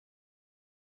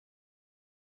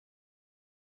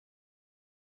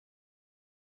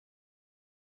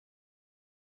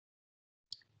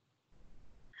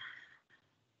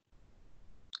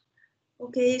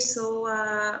Okay,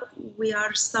 so we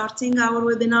are starting our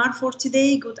webinar for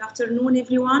today. Good afternoon,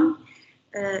 everyone.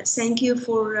 Thank you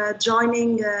for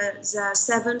joining the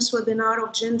 7th webinar of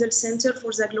Jindal Center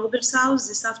for the Global South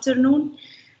this afternoon.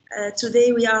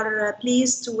 Today we are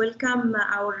pleased to welcome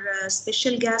our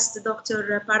special guest,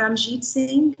 Dr. Paramjit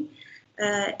Singh.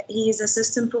 He is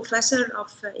Assistant Professor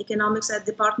of Economics at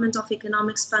Department of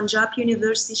Economics, Panjab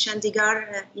University,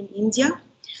 Chandigarh in India.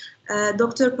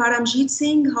 Dr. Paramjit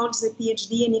Singh holds a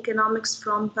PhD in economics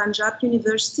from Panjab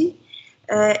University.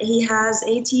 He has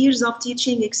 8 years of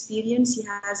teaching experience. He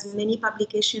has many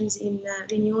publications in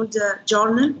renowned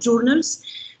journals.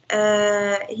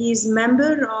 He is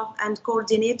member of and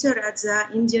coordinator at the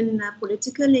Indian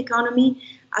Political Economy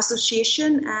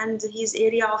Association, and his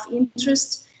area of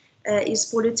interest is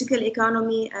political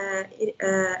economy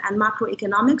and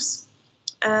macroeconomics.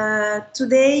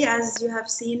 Today, as you have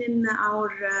seen in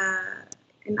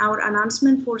our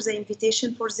announcement for the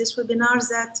invitation for this webinar,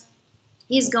 that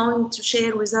he's going to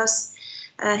share with us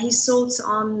his thoughts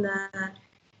on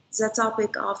the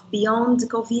topic of beyond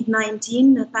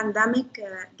COVID-19 pandemic,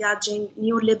 gauging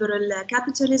neoliberal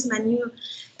capitalism and new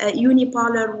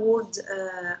unipolar world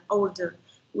order,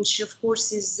 which of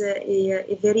course is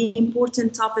a very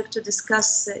important topic to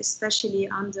discuss, especially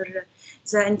under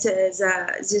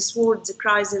this world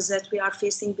crisis that we are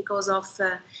facing because of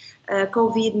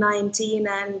COVID-19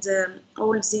 and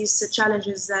all these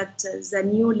challenges that the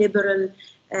new liberal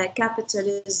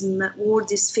capitalism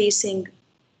world is facing.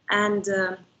 And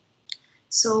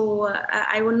so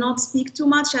I will not speak too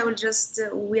much. I will just,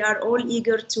 we are all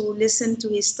eager to listen to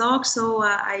his talk. So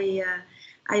I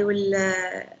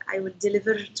will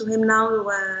deliver to him now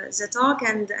the talk,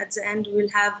 and at the end we'll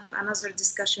have another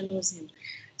discussion with him.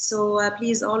 So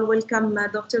please all welcome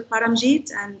Dr.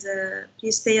 Paramjit, and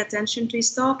please pay attention to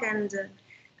his talk. And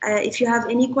if you have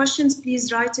any questions,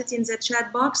 please write it in the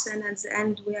chat box, and at the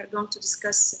end we are going to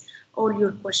discuss all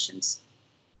your questions.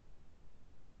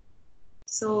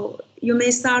 So you may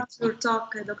start your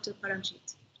talk, Dr.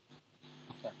 Paramjit.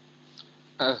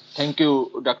 Thank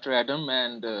you, Dr. Adam,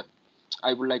 and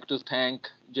I would like to thank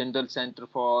Jindal Center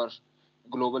for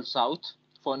Global South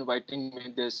for inviting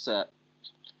me this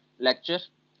lecture.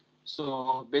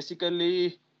 So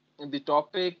basically, the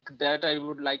topic that I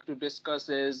would like to discuss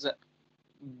is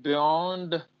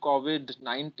beyond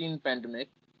COVID-19 pandemic.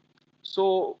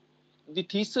 So the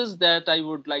thesis that I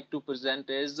would like to present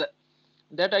is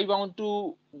that I want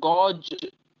to gauge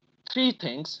three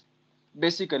things.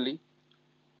 Basically,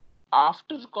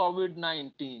 after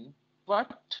COVID-19,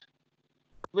 what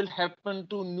will happen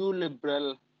to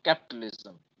neoliberal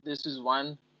capitalism? This is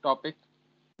one topic.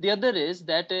 The other is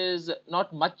that is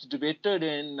not much debated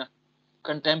in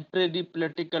contemporary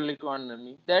political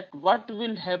economy, that what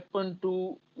will happen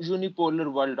to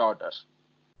unipolar world order.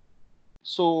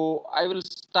 So I will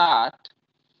start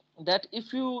that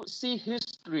if you see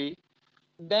history,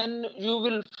 then you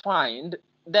will find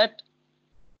that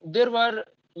there were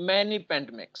many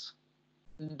pandemics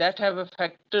that have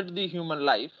affected the human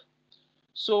life.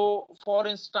 So for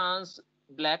instance,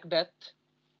 Black Death,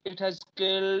 it has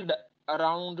killed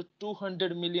around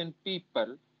 200 million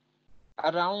people.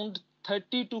 Around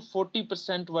 30 to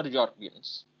 40% were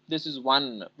Europeans. This is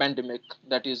one pandemic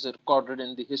that is recorded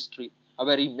in the history, a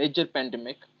very major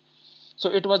pandemic. So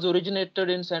it was originated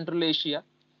in Central Asia.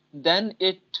 Then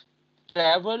it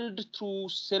traveled through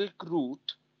Silk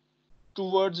Route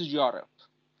towards Europe.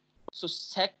 So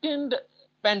second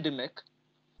pandemic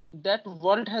that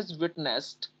world has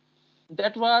witnessed,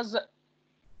 that was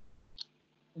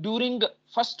during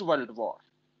First World War,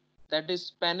 that is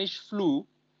Spanish flu.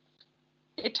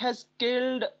 It has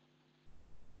killed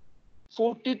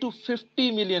 40 to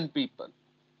 50 million people,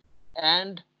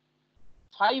 and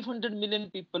 500 million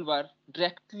people were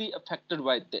directly affected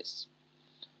by this.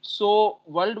 So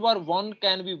World War I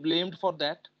can be blamed for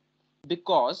that,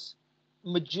 because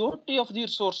majority of the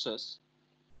resources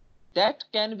that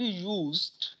can be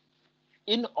used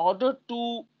in order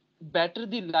to better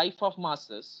the life of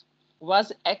masses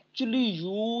was actually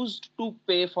used to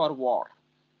pay for war.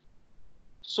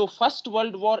 So First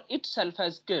World War itself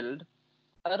has killed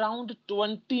around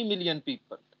 20 million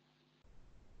people.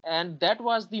 And that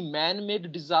was the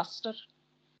man-made disaster.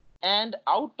 And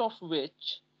out of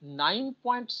which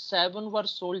 9.7 were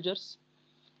soldiers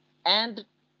and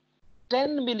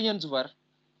 10 millions were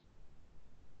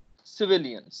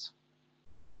civilians.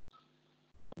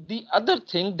 The other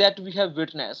thing that we have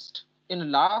witnessed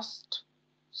in last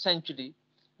century,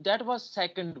 that was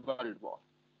Second World War.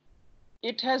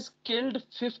 It has killed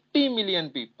 50 million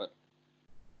people,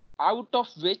 out of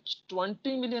which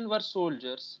 20 million were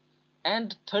soldiers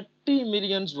and 30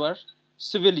 millions were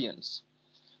civilians.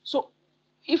 So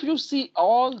if you see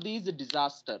all these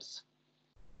disasters,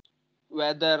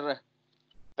 whether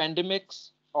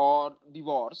pandemics or the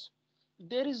wars,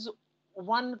 there is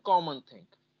one common thing.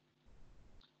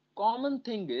 Common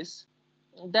thing is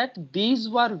that these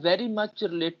were very much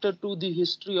related to the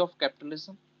history of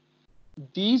capitalism.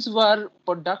 These were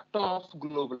product of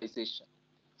globalization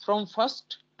from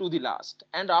first to the last.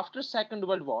 And after Second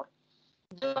World War,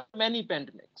 there were many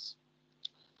pandemics.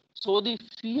 So the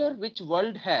fear which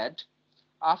world had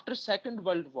after Second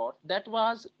World War, that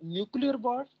was nuclear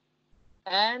war,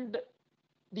 and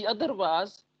the other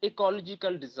was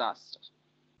ecological disaster.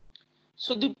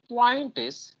 So the point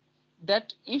is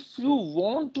that if you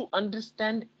want to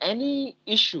understand any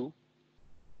issue,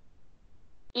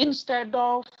 instead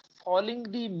of following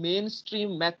the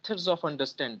mainstream methods of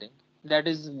understanding, that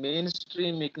is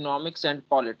mainstream economics and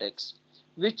politics,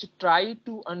 which try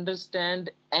to understand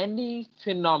any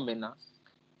phenomena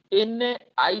in an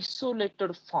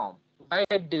isolated form by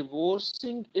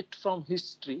divorcing it from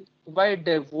history, by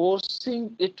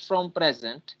divorcing it from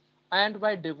present, and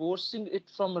by divorcing it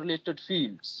from related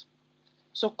fields.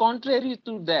 So contrary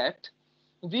to that,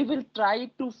 we will try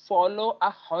to follow a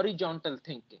horizontal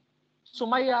thinking. So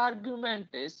my argument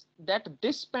is that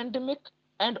this pandemic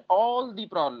and all the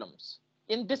problems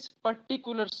in this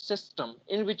particular system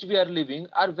in which we are living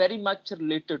are very much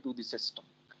related to the system.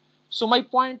 So my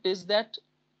point is that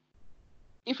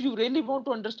if you really want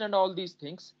to understand all these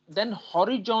things, then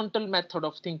horizontal method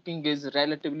of thinking is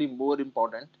relatively more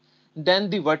important than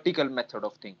the vertical method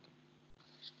of thinking.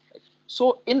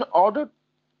 So in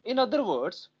other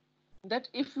words, that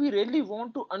if we really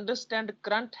want to understand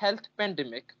current health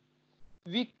pandemic,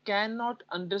 we cannot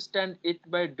understand it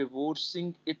by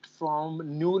divorcing it from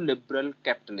neoliberal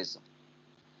capitalism.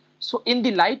 So in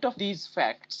the light of these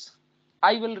facts,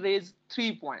 I will raise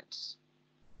 3 points.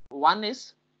 One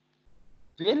is,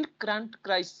 will current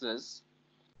crisis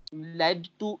led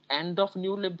to end of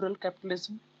neoliberal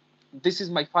capitalism? This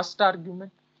is my first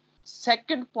argument.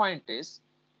 Second point is,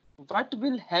 what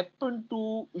will happen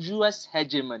to US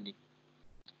hegemony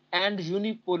and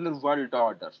unipolar world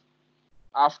order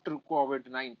after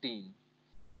COVID-19?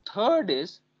 Third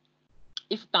is,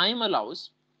 if time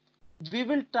allows, we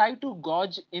will try to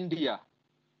gauge India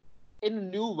in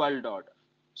new world order.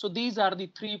 So these are the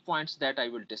 3 points that I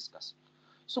will discuss.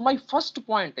 So my first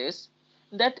point is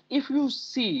that if you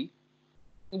see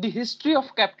the history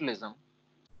of capitalism,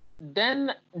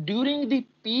 then during the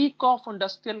peak of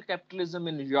industrial capitalism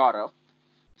in Europe,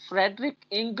 Frederick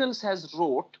Engels has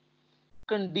wrote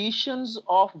Conditions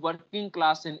of Working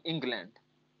Class in England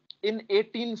in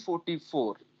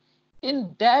 1844.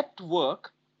 In that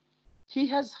work, he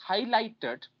has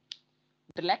highlighted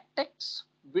dialectics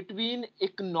between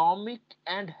economic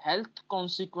and health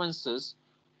consequences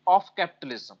of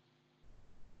capitalism.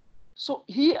 So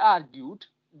he argued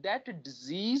that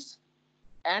disease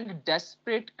and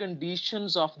desperate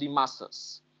conditions of the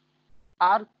masses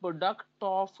are product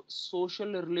of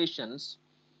social relations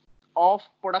of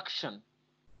production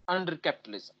under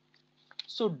capitalism.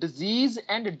 So disease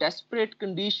and desperate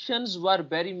conditions were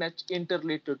very much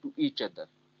interrelated to each other.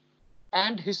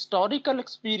 And historical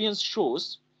experience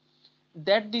shows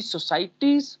that the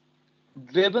societies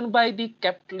driven by the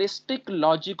capitalistic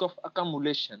logic of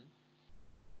accumulation,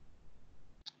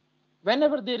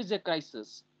 whenever there is a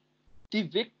crisis, the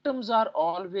victims are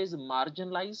always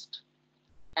marginalized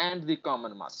and the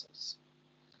common masses.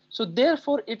 So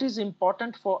therefore, it is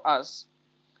important for us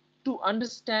to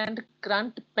understand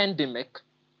current pandemic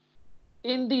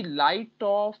in the light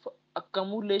of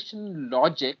accumulation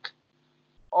logic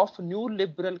of new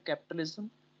liberal capitalism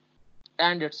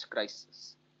and its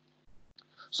crisis.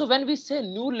 So when we say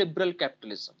new liberal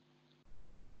capitalism,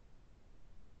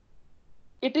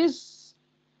 it is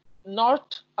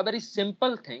not a very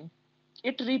simple thing.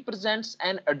 It represents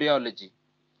an ideology.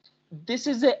 This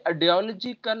is an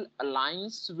ideological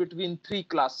alliance between 3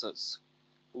 classes.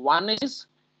 One is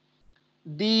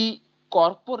the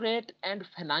corporate and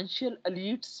financial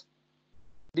elites,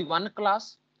 the one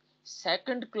class.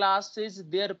 Second class is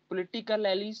their political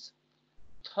allies.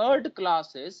 Third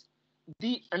class is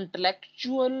the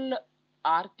intellectual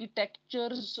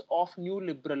architectures of new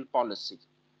liberal policy.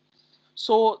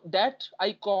 So that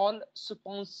I call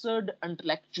sponsored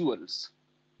intellectuals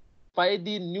by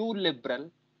the new liberal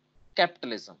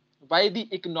capitalism, by the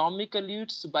economic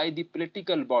elites, by the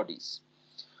political bodies.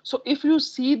 So if you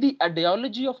see the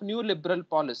ideology of new liberal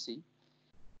policy,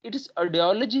 its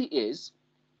ideology is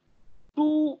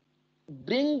to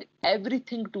bring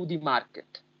everything to the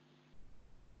market.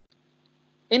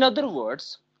 In other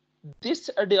words, this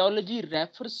ideology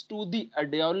refers to the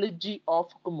ideology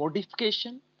of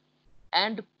commodification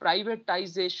and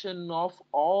privatization of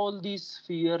all these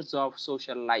spheres of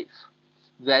social life,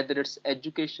 whether it's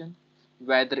education,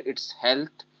 whether it's health,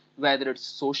 whether it's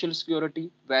social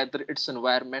security, whether it's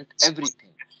environment, everything.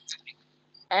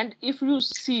 And if you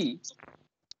see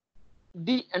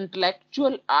the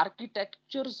intellectual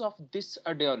architectures of this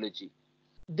ideology,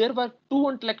 there were two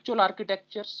intellectual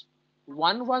architectures.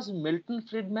 One was Milton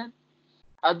Friedman,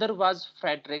 other was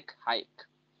Frederick Hayek.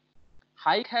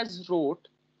 Hayek has wrote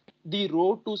The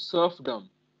Road to Serfdom,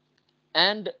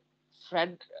 and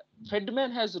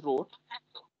Friedman has wrote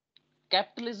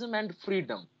Capitalism and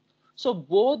Freedom. So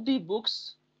both the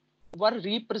books were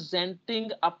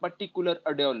representing a particular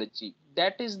ideology.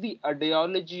 That is the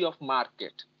ideology of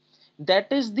market.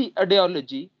 That is the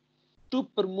ideology to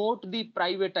promote the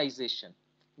privatization.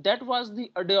 That was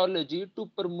the ideology to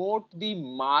promote the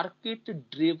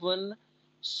market-driven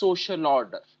social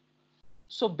order.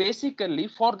 So basically,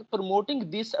 for promoting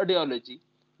this ideology,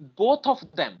 both of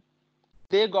them,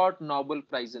 they got Nobel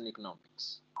Prize in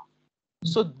Economics.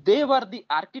 So they were the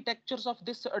architectures of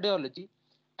this ideology.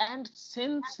 And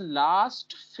since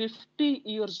last 50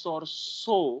 years or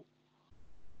so,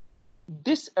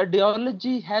 this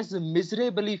ideology has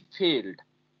miserably failed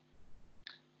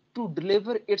to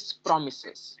deliver its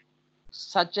promises,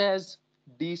 such as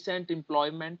decent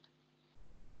employment,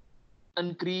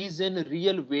 increase in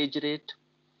real wage rate,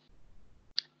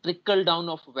 trickle down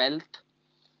of wealth,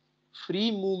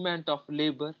 free movement of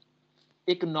labor,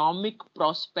 economic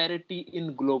prosperity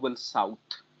in global south.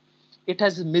 It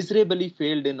has miserably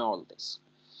failed in all this.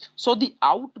 So the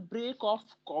outbreak of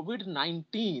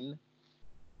COVID-19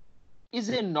 is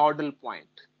a nodal point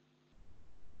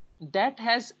that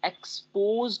has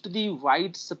exposed the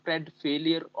widespread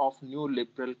failure of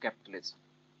neoliberal capitalism,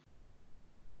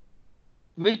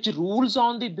 which rules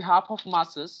on the behalf of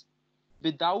masses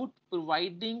without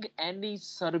providing any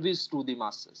service to the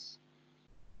masses.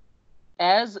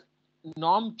 As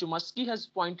Noam Chomsky has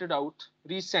pointed out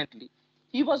recently,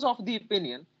 he was of the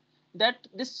opinion that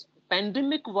this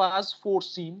pandemic was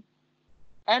foreseen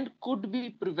and could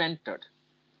be prevented.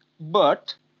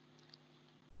 But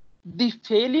the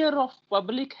failure of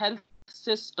public health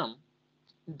system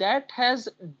that has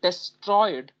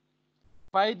destroyed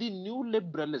by the new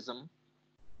liberalism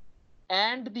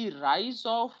and the rise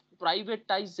of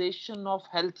privatization of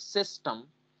health system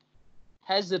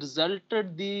has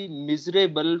resulted the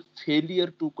miserable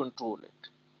failure to control it.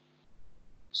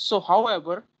 So,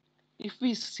 however, if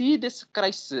we see this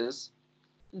crisis,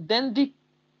 then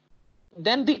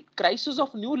the crisis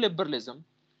of new liberalism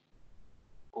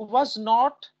was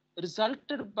not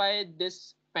resulted by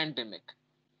this pandemic.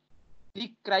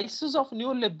 The crisis of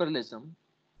neoliberalism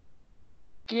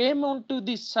came onto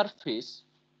the surface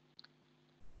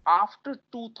after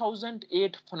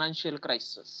 2008 financial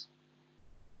crisis.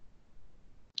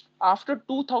 After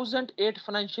 2008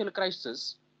 financial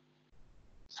crisis,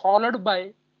 followed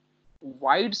by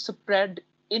widespread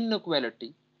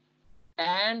inequality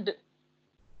and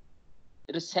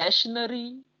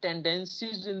recessionary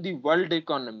tendencies in the world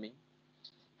economy,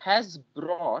 has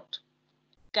brought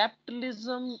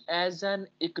capitalism as an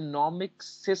economic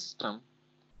system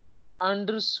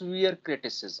under severe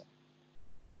criticism.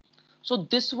 So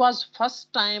this was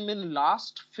first time in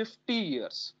last 50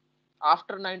 years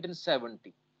after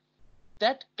 1970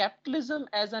 that capitalism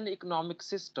as an economic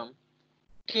system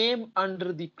came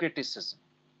under the criticism.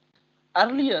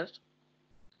 Earlier,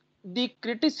 the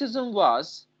criticism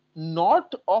was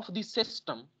not of the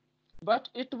system, but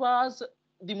it was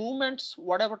the movements,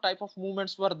 whatever type of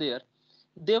movements were there,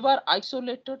 they were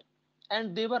isolated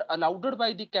and they were allowed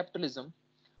by the capitalism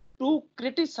to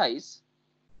criticize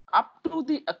up to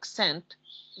the extent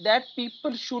that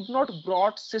people should not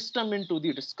brought system into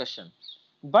the discussion.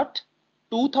 But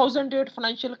 2008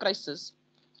 financial crisis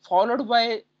followed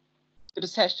by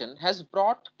recession has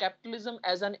brought capitalism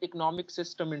as an economic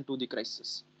system into the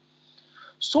crisis.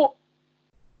 So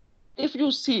if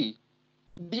you see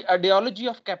the ideology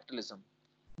of capitalism,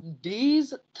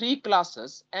 these three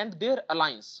classes and their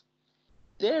alliance,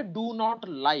 they do not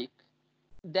like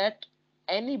that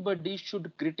anybody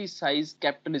should criticize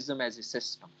capitalism as a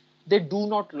system. They do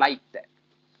not like that.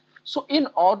 So in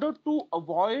order to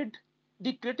avoid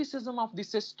the criticism of the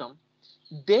system,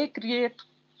 they create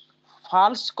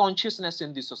false consciousness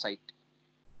in the society.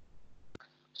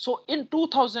 So in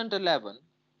 2011,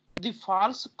 the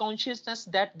false consciousness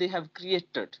that they have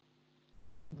created,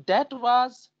 that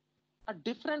was a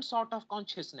different sort of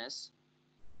consciousness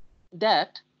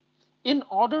that in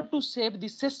order to save the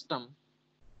system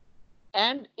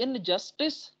and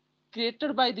injustice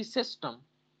created by the system,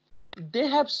 they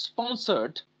have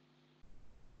sponsored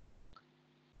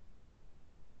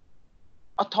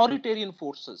authoritarian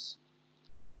forces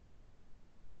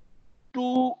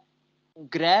to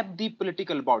grab the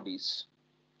political bodies.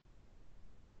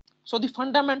 So the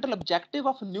fundamental objective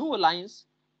of new alliance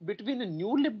between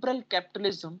neoliberal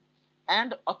capitalism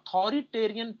and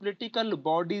authoritarian political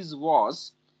bodies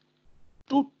was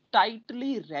to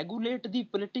tightly regulate the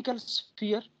political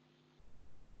sphere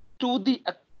to the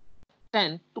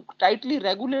extent to tightly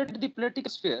regulate the political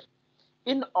sphere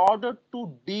in order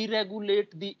to deregulate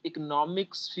the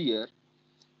economic sphere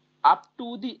up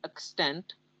to the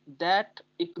extent that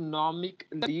economic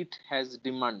elite has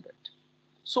demanded.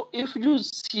 So if you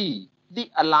see the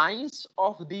alliance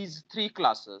of these three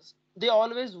classes, they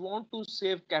always want to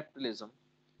save capitalism,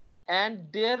 and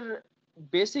their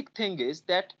basic thing is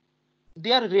that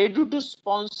they are ready to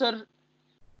sponsor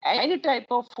any type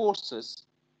of forces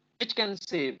which can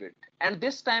save it. And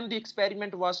this time the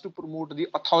experiment was to promote the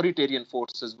authoritarian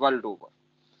forces world over.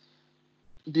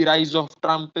 The rise of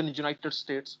Trump in United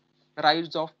States,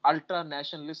 rise of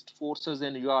ultra-nationalist forces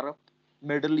in Europe,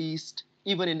 Middle East,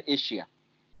 even in Asia.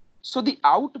 So the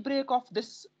outbreak of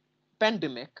this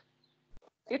pandemic,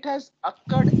 it has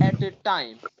occurred at a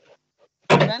time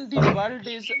when the world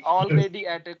is already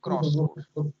at a crossroad.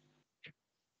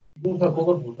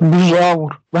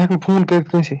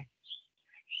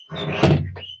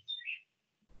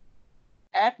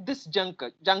 At this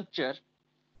juncture,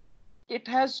 it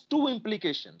has two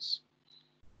implications.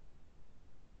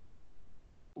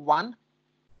 One,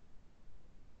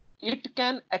 it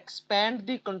can expand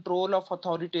the control of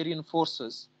authoritarian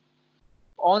forces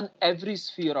on every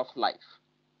sphere of life.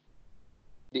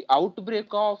 The outbreak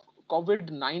of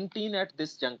COVID-19 at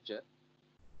this juncture,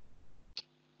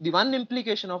 the one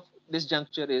implication of this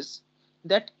juncture is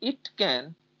that it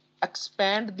can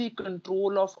expand the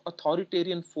control of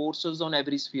authoritarian forces on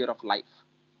every sphere of life,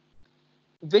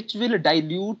 which will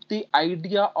dilute the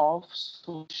idea of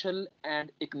social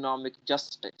and economic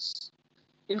justice.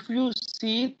 If you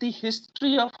see the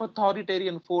history of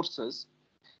authoritarian forces,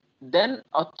 then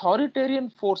authoritarian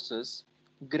forces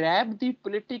grab the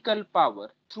political power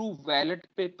through ballot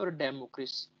paper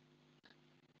democracy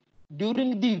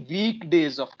during the weak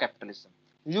days of capitalism.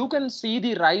 You can see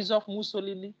the rise of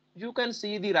Mussolini, you can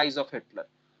see the rise of Hitler.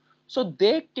 So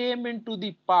they came into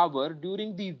the power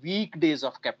during the weak days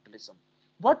of capitalism.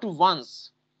 But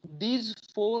once these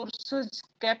forces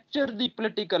capture the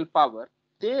political power,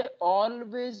 they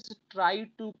always try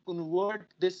to convert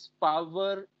this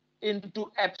power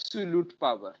into absolute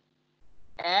power,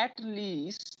 at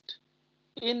least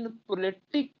in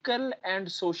political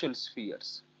and social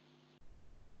spheres.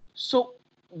 So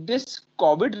this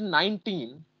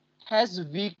COVID-19 has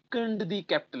weakened the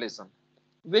capitalism,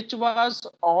 which was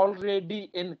already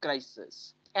in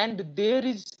crisis. And there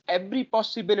is every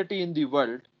possibility in the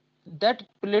world that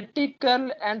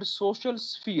political and social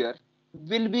sphere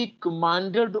will be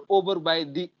commanded over by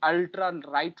the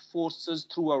ultra-right forces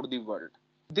throughout the world.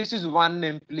 This is one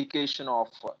implication of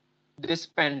this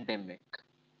pandemic.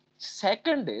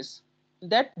 Second is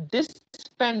that this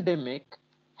pandemic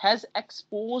has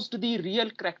exposed the real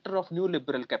character of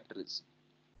neoliberal capitalism.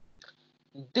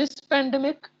 This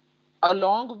pandemic,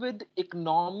 along with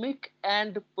economic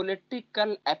and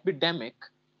political epidemic,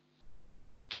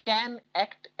 can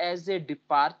act as a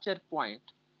departure point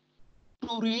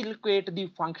to relocate the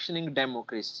functioning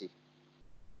democracy.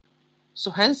 So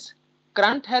hence,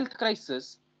 current health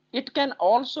crisis, it can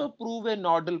also prove a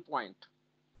nodal point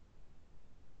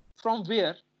from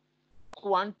where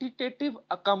quantitative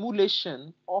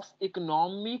accumulation of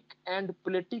economic and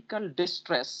political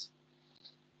distress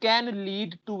can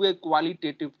lead to a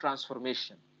qualitative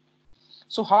transformation.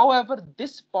 So, however,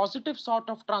 this positive sort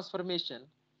of transformation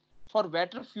for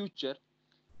better future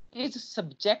is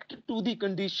subject to the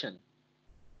condition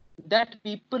that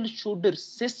people should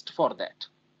resist for that.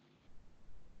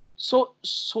 So,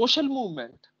 social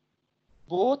movement,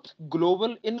 both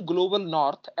in global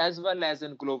north as well as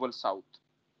in global south,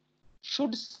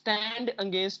 should stand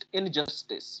against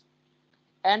injustice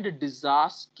and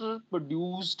disaster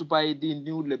produced by the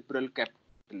new liberal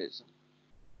capitalism.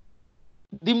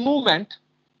 The movement,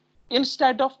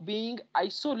 instead of being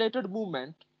isolated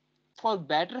movement for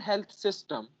better health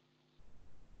system,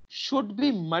 should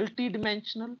be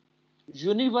multidimensional,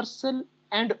 universal,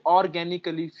 and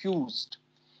organically fused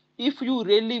if you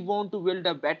really want to build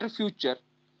a better future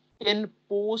in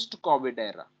post-COVID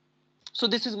era. So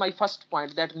this is my first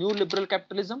point, that new liberal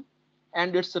capitalism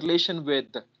and its relation with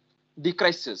the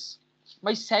crisis.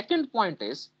 My second point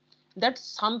is that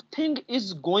something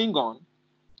is going on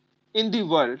in the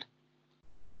world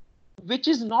which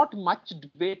is not much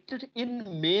debated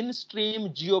in mainstream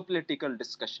geopolitical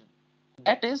discussion.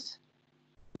 That is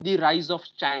the rise of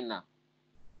China.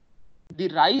 The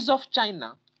rise of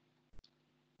China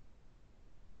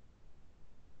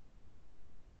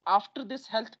after this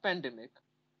health pandemic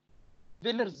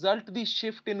will result the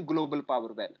shift in global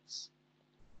power balance.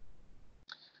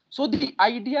 So the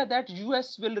idea that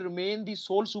US will remain the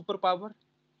sole superpower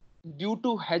due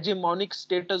to hegemonic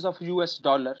status of US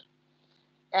dollar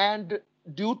and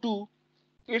due to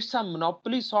it's a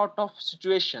monopoly sort of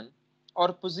situation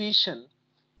or position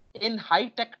in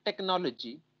high-tech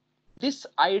technology, this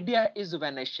idea is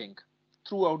vanishing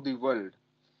throughout the world.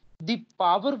 The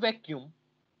power vacuum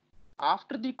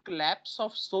after the collapse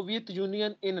of Soviet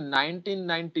Union in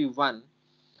 1991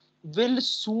 will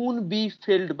soon be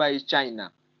filled by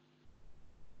China.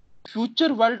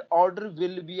 Future world order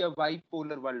will be a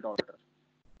bipolar world order.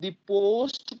 The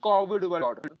post-COVID world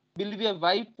order will be a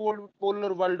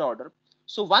bipolar world order.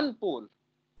 So one pole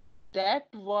that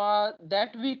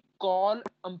we call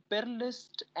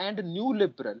imperialist and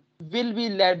neoliberal will be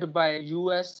led by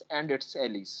US and its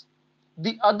allies.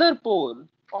 The other pole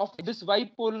of this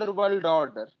bipolar world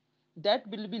order that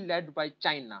will be led by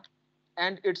China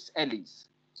and its allies.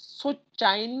 So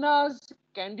China's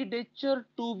candidature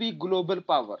to be global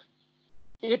power,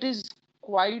 it is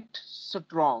quite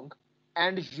strong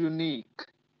and unique.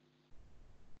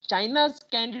 China's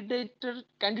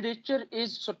candidature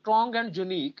is strong and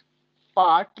unique,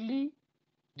 partly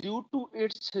due to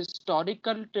its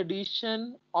historical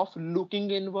tradition of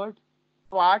looking inward,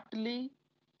 partly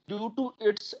due to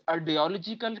its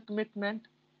ideological commitment,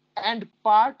 and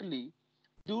partly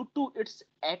due to its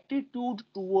attitude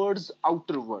towards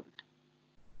outer world.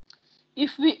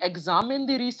 If we examine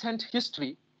the recent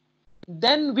history,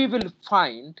 then we will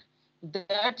find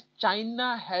that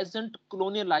China hasn't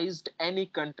colonialized any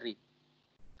country.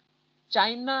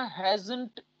 China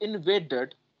hasn't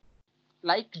invaded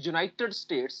like United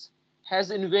States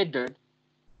has invaded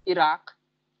Iraq,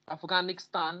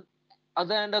 Afghanistan,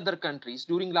 other countries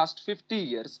during last 50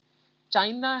 years.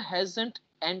 China hasn't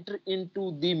entered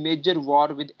into the major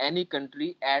war with any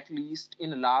country at least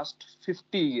in last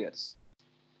 50 years.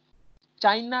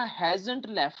 China hasn't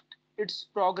left its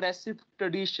progressive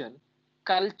tradition,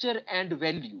 culture and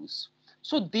values.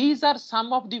 So these are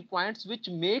some of the points which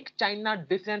make China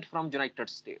different from United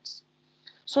States.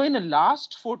 So in the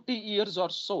last 40 years or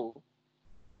so,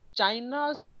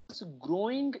 China's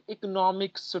growing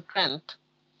economic strength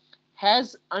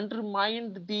has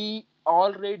undermined the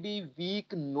already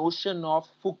weak notion of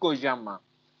Fukuyama.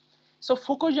 So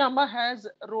Fukuyama has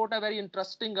wrote a very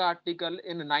interesting article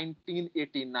in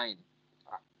 1989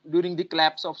 during the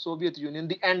collapse of Soviet Union,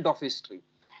 the end of history.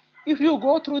 If you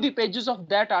go through the pages of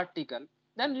that article,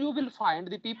 then you will find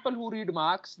the people who read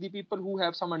Marx, the people who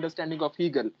have some understanding of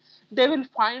Hegel, they will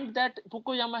find that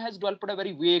Fukuyama has developed a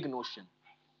very vague notion,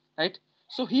 right?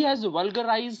 So he has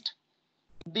vulgarized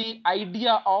the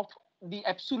idea of the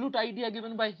absolute idea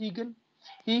given by Hegel.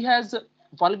 He has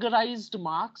vulgarized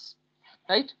Marx,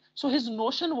 right? So his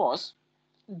notion was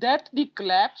that the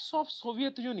collapse of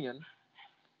Soviet Union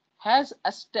has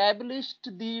established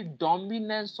the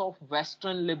dominance of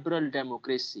Western liberal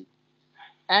democracy,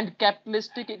 and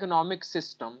capitalistic economic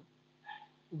system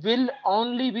will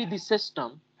only be the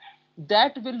system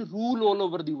that will rule all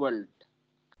over the world,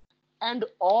 and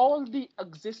all the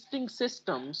existing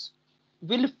systems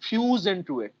will fuse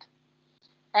into it,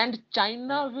 and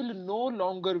China will no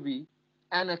longer be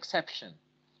an exception.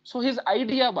 So his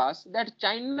idea was that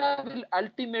China will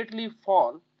ultimately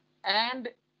fall, and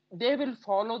they will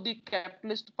follow the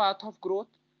capitalist path of growth,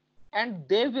 and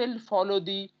they will follow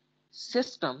the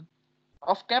system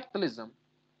of capitalism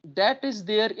that is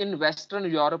there in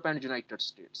Western Europe and United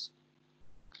States.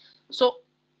 So,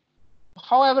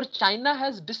 however, China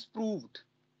has disproved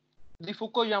the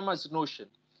Fukuyama's notion.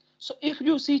 So if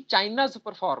you see China's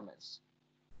performance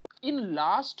in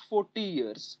last 40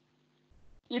 years,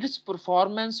 its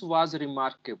performance was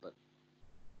remarkable.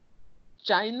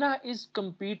 China is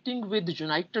competing with the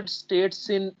United States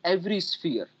in every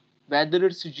sphere, whether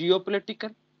it's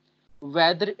geopolitical,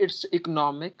 whether it's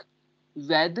economic,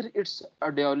 whether it's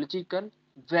ideological,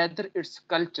 whether it's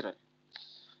cultural.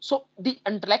 So the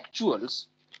intellectuals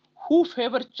who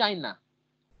favor China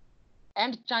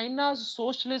and China's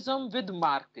socialism with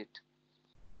market,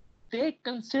 they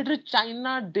consider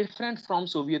China different from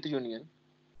Soviet Union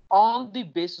on the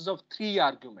basis of three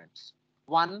arguments.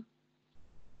 One,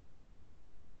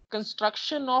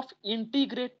 construction of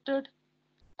integrated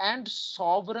and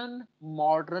sovereign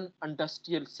modern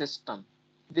industrial system.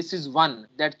 This is one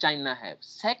that China has.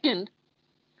 Second,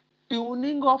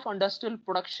 tuning of industrial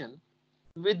production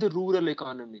with the rural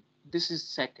economy. This is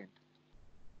second.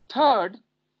 Third,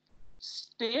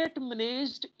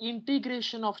 state-managed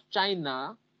integration of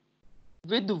China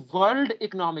with the world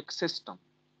economic system.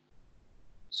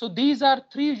 So these are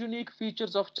three unique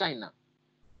features of China.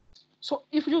 So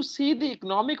if you see the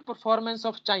economic performance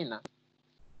of China,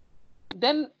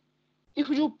 then if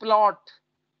you plot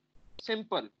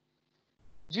simple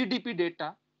GDP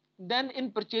data, then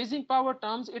in purchasing power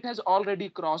terms, it has already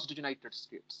crossed the United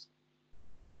States.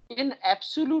 In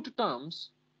absolute terms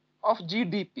of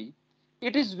GDP,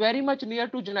 it is very much near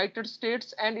to United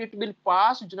States, and it will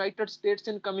pass United States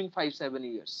in coming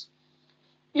 5-7 years.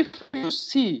 If you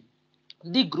see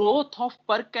the growth of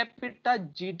per capita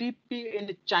GDP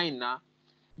in China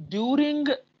during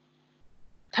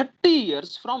 30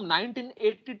 years from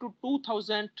 1980 to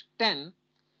 2010,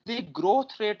 the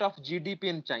growth rate of GDP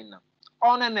in China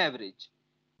on an average,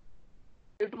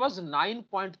 it was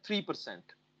 9.3%.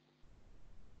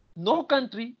 No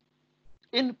country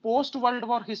in post-World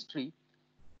War history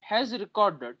has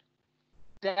recorded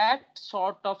that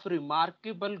sort of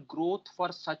remarkable growth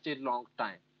for such a long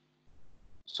time.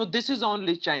 So this is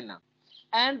only China.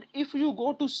 And if you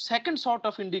go to second sort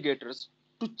of indicators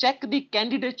to check the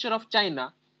candidature of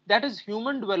China, that is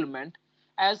human development,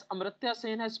 as Amartya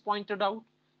Sen has pointed out,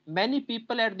 many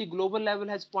people at the global level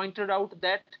has pointed out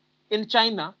that in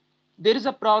China, there is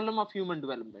a problem of human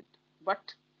development.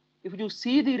 But if you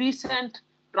see the recent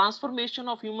transformation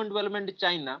of human development in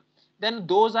China, then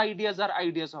those ideas are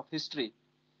ideas of history.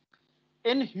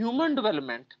 In human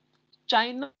development,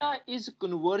 China is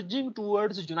converging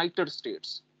towards the United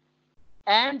States,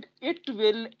 and it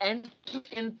will enter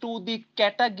into the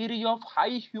category of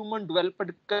high human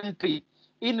developed country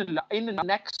in the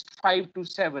next 5 to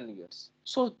 7 years.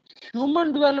 So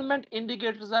human development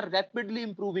indicators are rapidly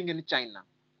improving in China.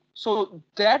 So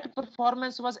that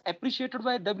performance was appreciated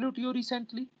by WTO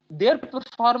recently. Their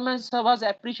performance was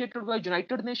appreciated by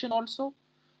United Nations also,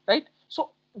 right?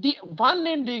 So the one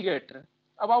indicator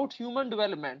about human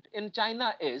development in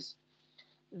China is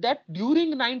that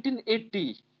during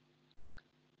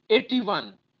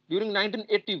 1981,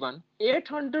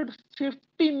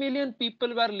 850 million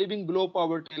people were living below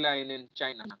poverty line in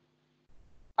China,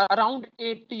 around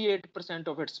 88%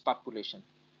 of its population.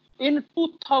 In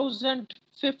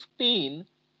 2015,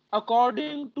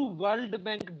 according to World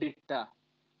Bank data,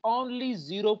 only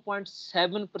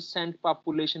 0.7%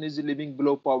 population is living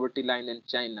below poverty line in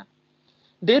China.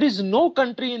 There is no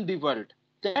country in the world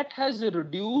that has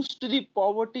reduced the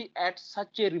poverty at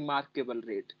such a remarkable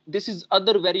rate. This is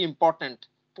other very important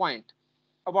point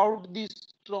about the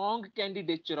strong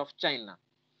candidature of China.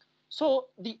 So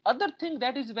the other thing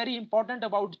that is very important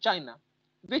about China,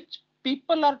 which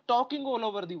people are talking all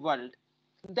over the world,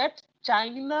 that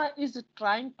China is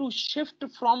trying to shift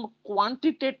from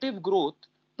quantitative growth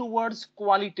towards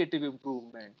qualitative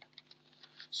improvement.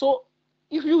 So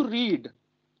if you read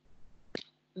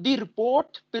the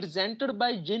report presented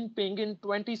by Jinping in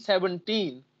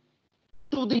 2017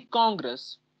 to the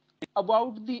Congress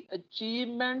about the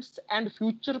achievements and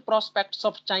future prospects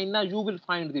of China, you will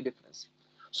find the difference.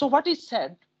 So what is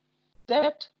said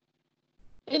that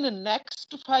in the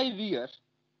next 5 years,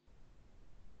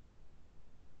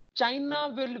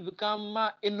 China will become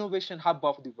an innovation hub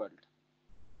of the world.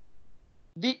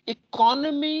 The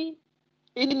economy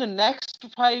in the next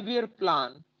 5-year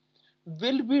plan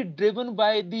will be driven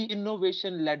by the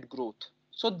innovation-led growth.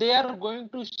 So they are going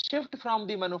to shift from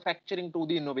the manufacturing to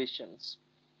the innovations.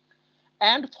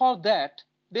 And for that,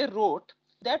 they wrote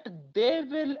that they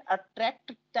will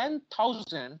attract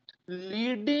 10,000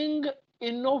 leading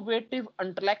innovative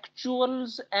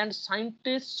intellectuals and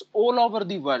scientists all over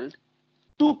the world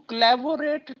to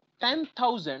collaborate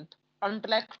 10,000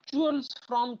 intellectuals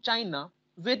from China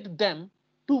with them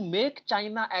to make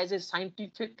China as a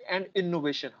scientific and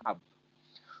innovation hub.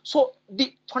 So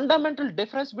the fundamental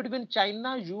difference between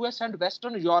China, US, and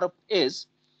Western Europe is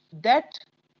that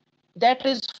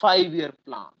is 5-year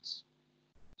plans.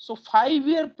 So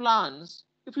 5-year plans,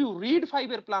 if you read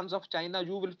 5-year plans of China,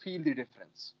 you will feel the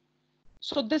difference.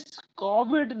 So this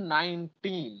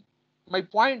COVID-19, my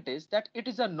point is that it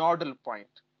is a nodal point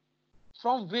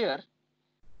from where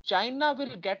China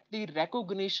will get the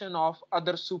recognition of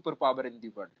other superpower in the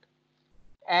world.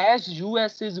 As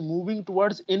US is moving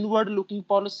towards inward-looking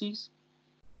policies,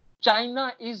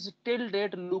 China is till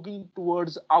date looking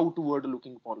towards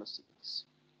outward-looking policies.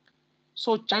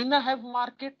 So China have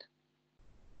market,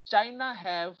 China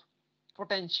have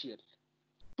potential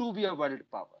to be a world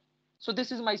power. So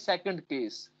this is my second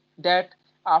case that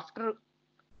after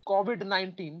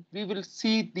COVID-19, we will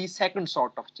see the second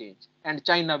sort of change and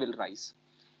China will rise.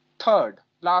 Third,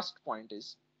 last point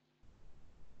is,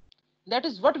 that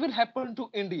is what will happen to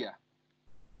India.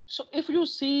 So if you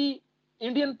see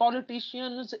Indian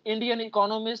politicians, Indian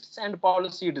economists, and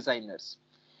policy designers.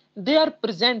 They are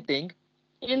presenting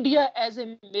India as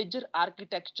a major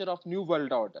architecture of new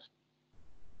world order.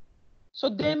 So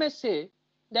they may say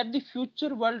that the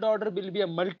future world order will be a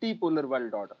multipolar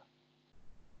world order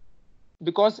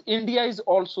because India is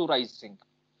also rising.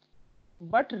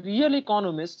 But real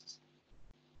economists,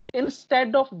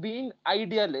 instead of being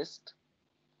idealists,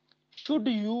 should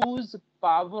use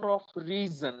power of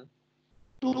reason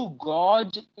to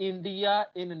gauge India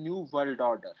in a new world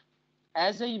order.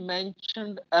 As I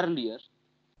mentioned earlier,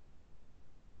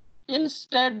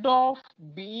 instead of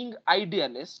being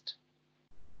idealist,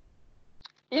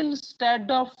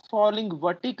 instead of following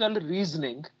vertical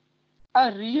reasoning,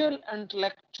 a real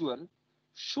intellectual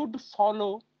should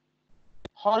follow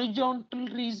horizontal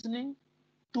reasoning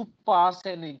to pass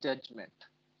any judgment.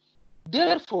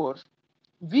 Therefore,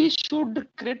 we should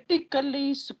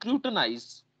critically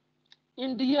scrutinize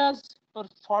India's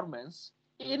performance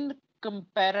in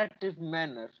comparative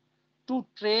manner to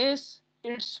trace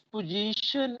its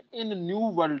position in a new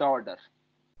world order.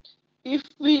 If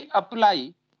we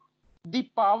apply the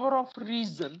power of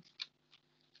reason,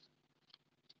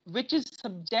 which is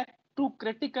subject to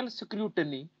critical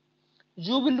scrutiny,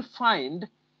 you will find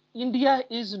India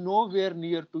is nowhere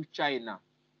near to China.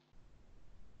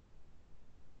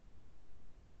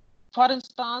 For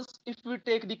instance, if we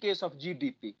take the case of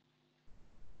GDP,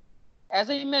 as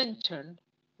I mentioned,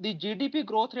 the GDP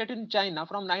growth rate in China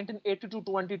from 1980 to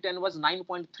 2010 was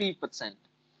 9.3%.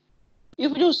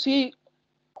 If you see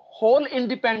whole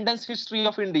independence history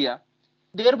of India,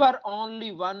 there were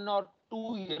only 1 or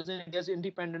 2 years in India's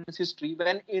independence history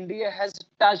when India has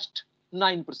touched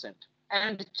 9%.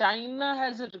 And China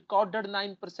has recorded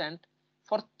 9%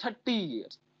 for 30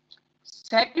 years.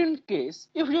 Second case,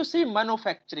 if you see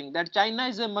manufacturing, that China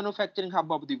is a manufacturing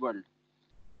hub of the world,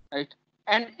 right?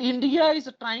 And India is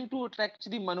trying to attract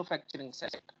the manufacturing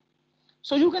sector.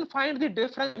 So you can find the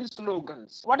difference in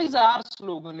slogans. What is our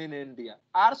slogan in India?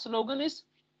 Our slogan is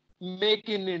Make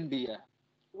in India.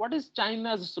 What is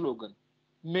China's slogan?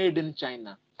 Made in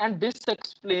China. And this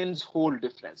explains whole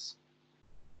difference.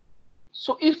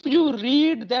 So if you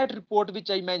read that report which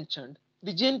I mentioned,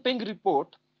 the Jinping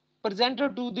report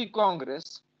presented to the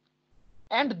Congress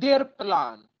and their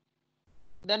plan,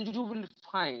 then you will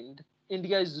find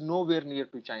India is nowhere near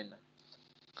to China.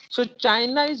 So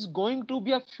China is going to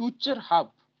be a future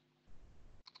hub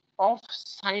of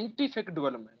scientific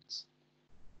developments.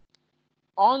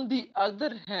 On the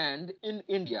other hand, in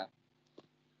India,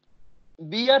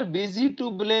 we are busy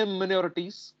to blame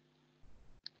minorities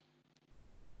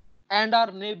and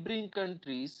our neighboring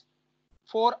countries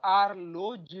for our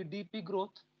low GDP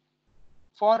growth,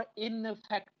 for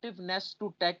ineffectiveness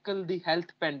to tackle the health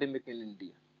pandemic in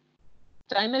India.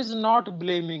 China is not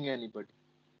blaming anybody.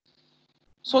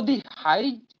 So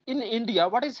in India,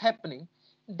 what is happening?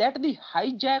 That the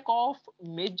hijack of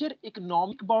major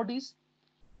economic bodies,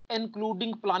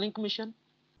 including Planning Commission,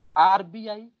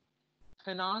 RBI,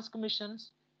 finance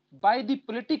commissions, by the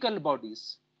political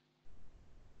bodies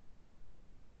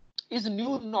is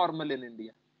new normal in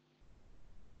India.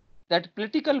 That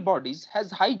political bodies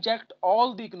has hijacked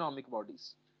all the economic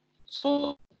bodies.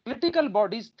 So political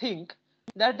bodies think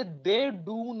that they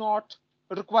do not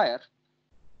require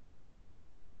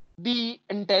the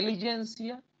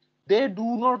intelligentsia, they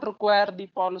do not require the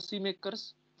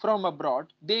policymakers from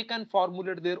abroad. They can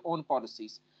formulate their own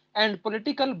policies. And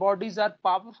political bodies are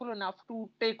powerful enough to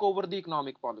take over the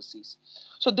economic policies.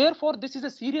 So therefore, this is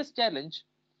a serious challenge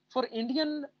for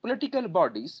Indian political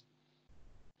bodies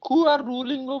who are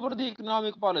ruling over the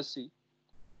economic policy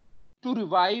to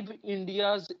revive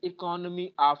India's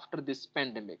economy after this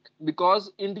pandemic,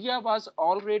 because India was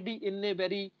already in a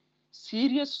very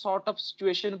serious sort of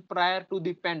situation prior to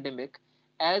the pandemic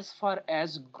as far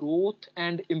as growth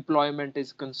and employment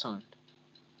is concerned.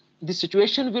 The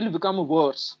situation will become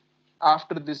worse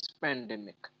after this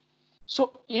pandemic.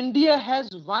 So India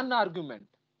has one argument.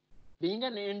 Being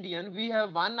an Indian, we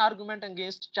have one argument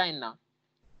against China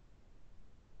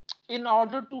in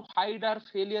order to hide our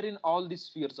failure in all the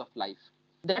spheres of life.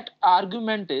 That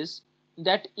argument is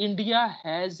that India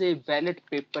has a ballot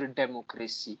paper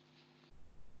democracy.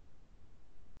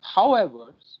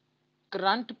 However,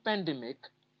 current pandemic,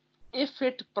 if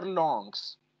it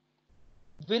prolongs,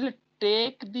 will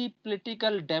take the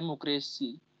political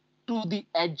democracy to the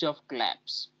edge of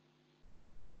collapse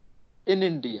in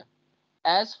India.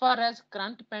 As far as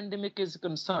current pandemic is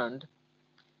concerned,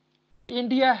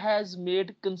 India has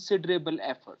made considerable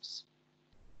efforts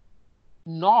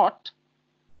not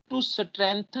to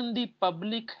strengthen the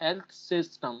public health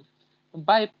system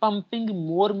by pumping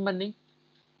more money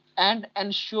and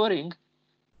ensuring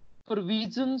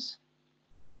provisions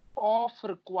of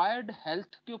required health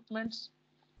equipments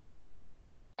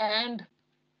and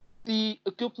the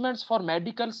equipments for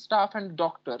medical staff and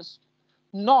doctors,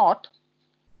 not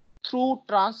through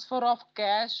transfer of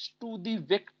cash to the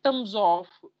victims of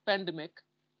pandemic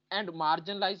and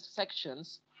marginalized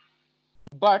sections,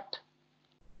 but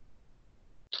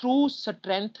through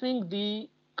strengthening the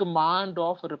command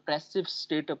of repressive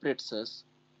state apparatus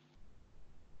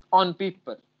on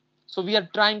people. So we are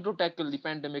trying to tackle the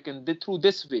pandemic through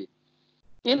this way.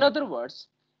 In other words,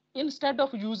 instead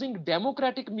of using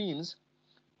democratic means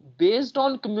based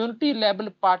on community level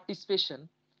participation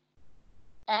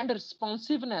and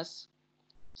responsiveness,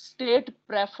 state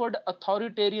preferred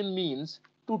authoritarian means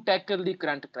to tackle the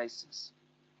current crisis.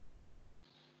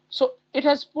 So it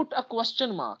has put a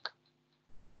question mark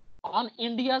on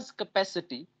India's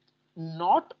capacity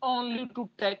not only to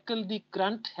tackle the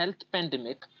current health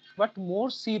pandemic, but more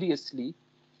seriously,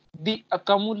 the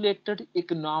accumulated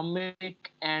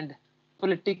economic and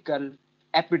political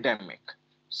epidemic.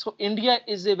 So India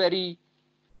is a very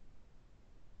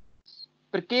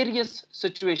precarious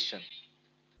situation.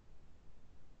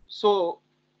 So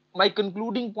my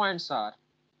concluding points are,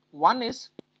 one is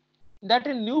that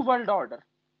in New World Order,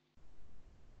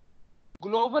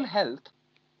 global health,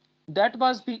 that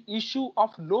was the issue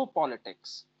of low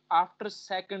politics after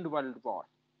Second World War.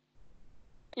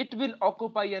 It will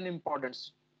occupy an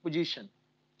important position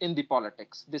in the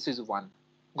politics. This is one,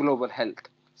 global health.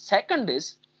 Second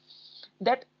is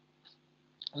that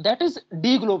is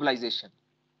deglobalization.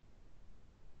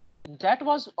 That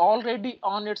was already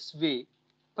on its way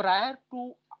prior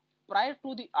to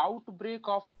the outbreak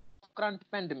of current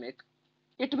pandemic.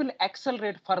 It will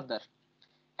accelerate further.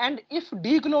 And if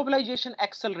deglobalization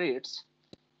accelerates,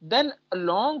 then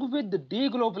along with the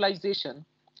deglobalization,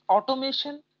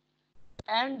 automation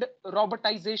and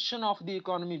robotization of the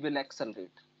economy will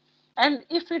accelerate. And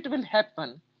if it will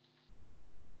happen,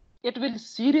 it will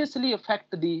seriously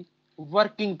affect the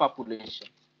working population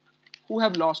who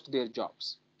have lost their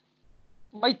jobs.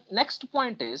 My next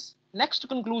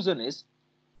conclusion is,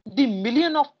 the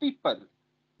million of people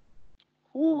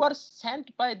who were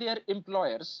sent by their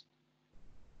employers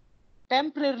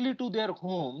temporarily to their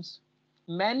homes,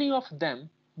 many of them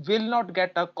will not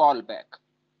get a call back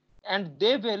and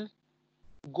they will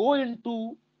go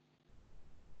into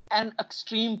an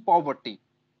extreme poverty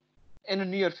in the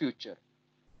near future.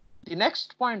 The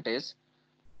next point is,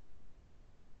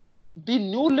 the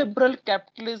neoliberal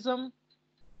capitalism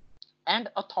and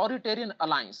authoritarian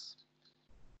alliance,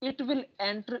 it will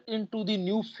enter into the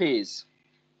new phase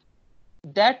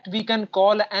that we can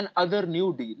call another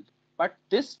New Deal. But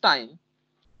this time,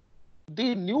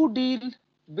 the New Deal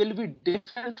will be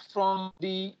different from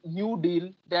the New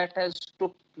Deal that has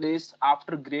took place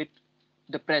after Great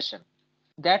Depression,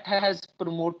 that has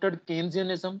promoted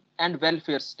Keynesianism and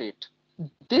welfare state.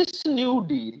 This New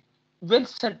Deal will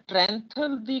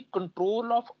strengthen the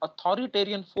control of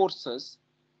authoritarian forces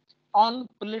on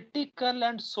political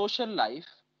and social life,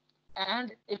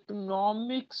 and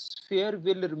economic sphere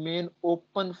will remain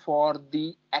open for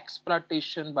the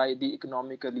exploitation by the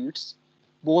economic elites,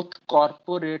 both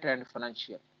corporate and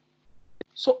financial.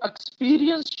 So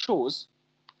experience shows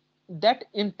that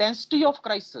intensity of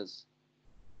crisis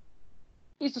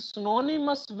is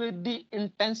synonymous with the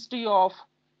intensity of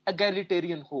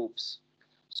egalitarian hopes.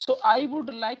 So I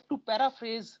would like to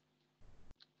paraphrase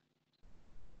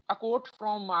a quote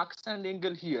from Marx and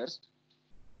Engels here.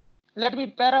 Let me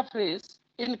paraphrase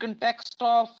in context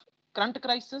of current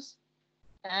crisis,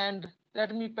 and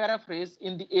let me paraphrase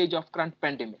in the age of current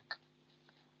pandemic.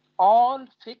 All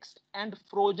fixed and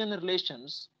frozen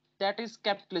relations, that is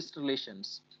capitalist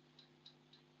relations.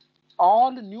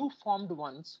 All new formed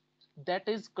ones, that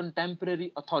is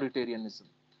contemporary authoritarianism.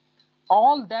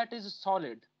 All that is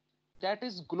solid, that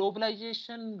is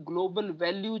globalization, global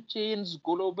value chains,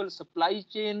 global supply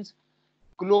chains,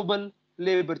 global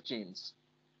labor chains,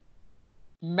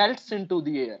 melts into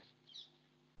the air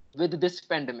with this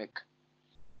pandemic.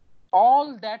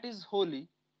 All that is holy,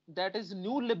 that is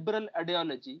new liberal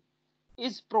ideology,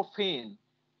 is profane,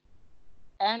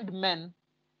 and man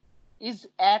is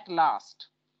at last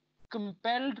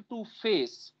compelled to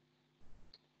face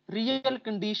real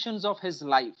conditions of his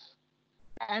life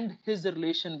and his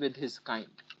relation with his kind.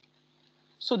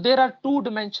 So there are two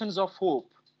dimensions of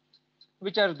hope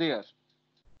which are there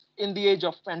in the age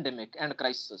of pandemic and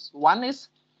crisis. One is,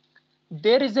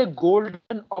 there is a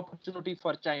golden opportunity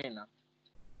for China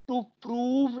to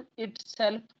prove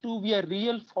itself to be a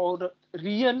real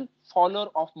follower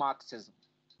of Marxism,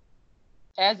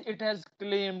 as it has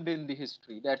claimed in the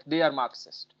history that they are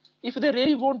Marxist. If they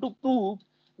really want to prove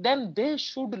then they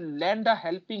should lend a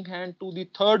helping hand to the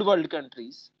third world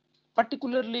countries,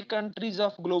 particularly countries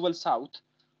of global south,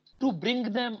 to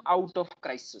bring them out of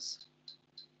crisis.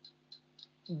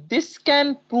 This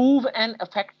can prove an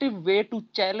effective way to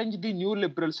challenge the new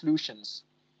liberal solutions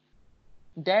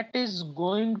that is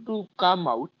going to come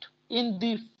out in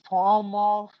the form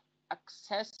of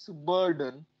excess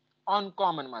burden on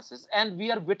common masses. And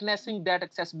we are witnessing that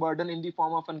excess burden in the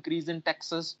form of increase in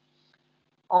taxes,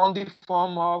 on the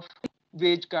form of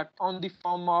wage cut, on the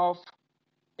form of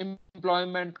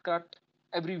employment cut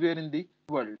everywhere in the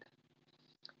world.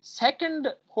 Second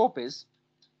hope is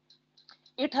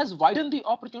it has widened the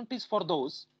opportunities for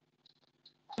those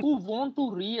who want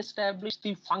to re-establish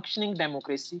the functioning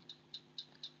democracy,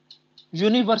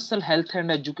 universal health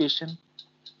and education,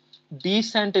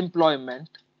 decent employment,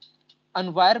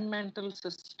 environmental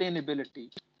sustainability,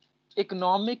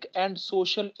 economic and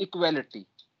social equality,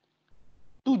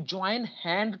 to join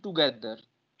hand together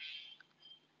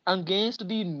against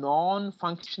the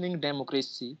non-functioning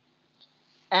democracy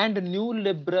and new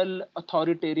liberal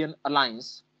authoritarian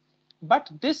alliance, but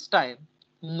this time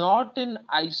not in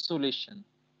isolation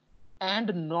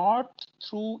and not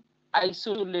through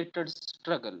isolated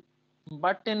struggle,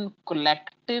 but in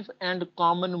collective and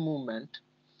common movement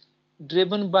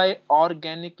driven by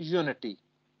organic unity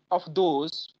of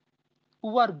those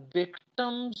who are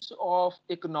victims of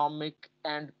economic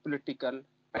and political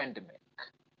pandemic.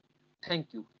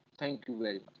 Thank you. Thank you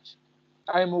very much.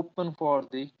 I am open for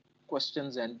the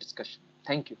questions and discussion.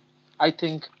 Thank you. I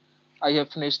think I have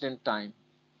finished in time.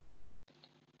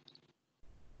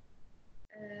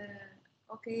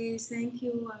 Okay, thank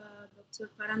you, Dr.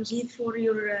 Paramjit, for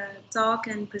your talk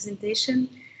and presentation.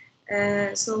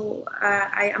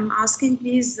 I am asking,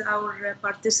 please, our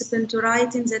participant to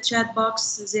write in the chat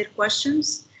box their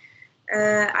questions.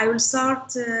 I will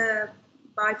start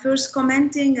by first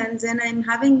commenting, and then I'm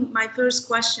having my first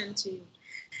question to you.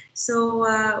 So,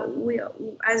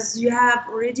 as you have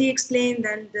already explained,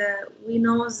 and we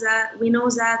know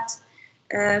that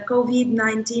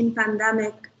COVID-19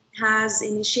 pandemic has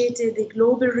initiated the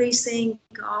global rethink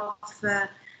of the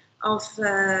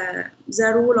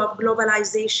rule of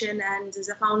globalization and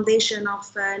the foundation of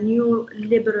a new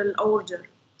liberal order,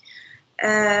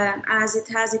 as it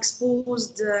has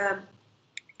exposed the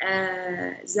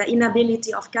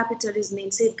inability of capitalism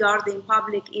in safeguarding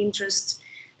public interest,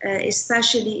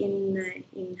 especially in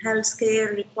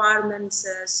healthcare requirements,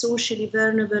 socially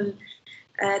vulnerable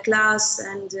class,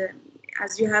 and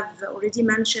as you have already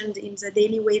mentioned, in the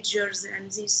daily wagers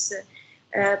and this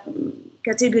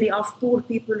category of poor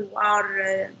people who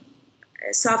are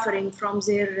suffering from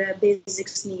their basic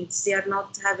needs. They are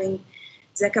not having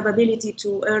the capability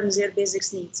to earn their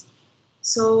basic needs.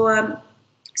 So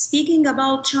speaking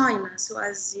about China, so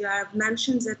as you have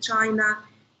mentioned that China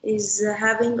is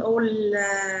having all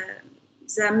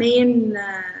the main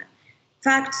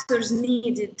factors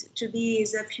needed to be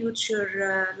the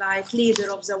future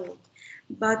leader of the world.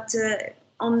 But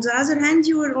on the other hand,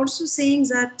 you were also saying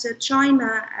that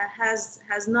China has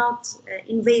not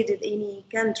invaded any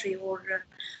country or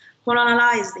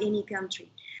colonized any country.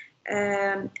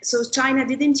 So China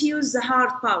didn't use the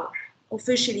hard power,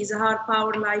 officially the hard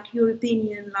power like European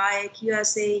Union, like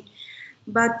USA.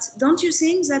 But don't you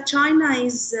think that China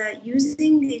is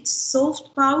using its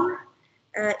soft power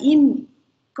in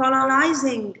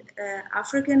colonizing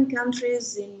African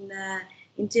countries, in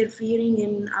interfering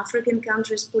in African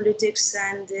countries' politics,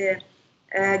 and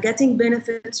getting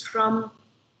benefits from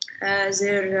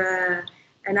their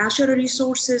natural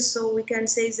resources? So we can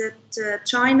say that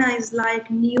China is like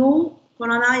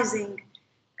neo-colonizing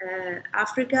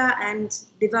Africa and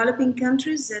developing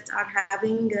countries that are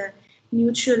having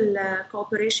mutual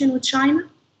cooperation with China.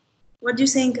 What do you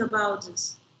think about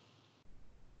this?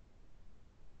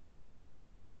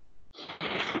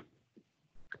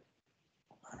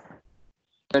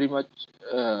 Very much.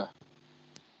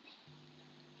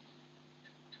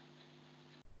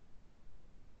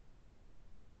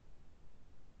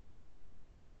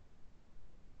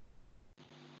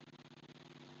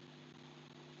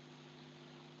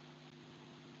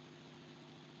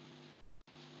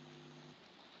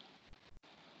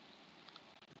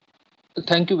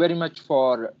 Thank you very much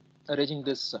for raising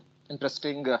this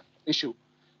interesting issue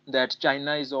that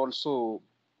China is also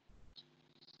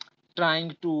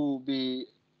trying to be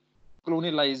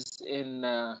colonialized in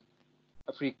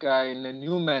Africa in a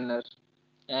new manner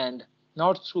and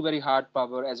not through very hard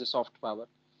power as a soft power.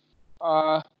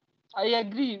 I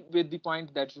agree with the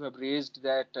point that you have raised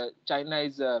that China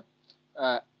is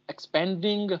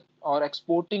expanding or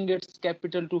exporting its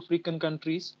capital to African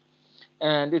countries,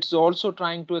 and it's also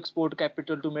trying to export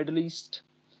capital to Middle East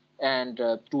and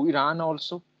to Iran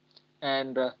also.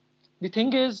 And the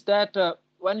thing is that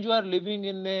when you are living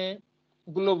in a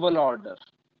global order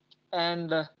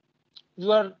and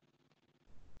you are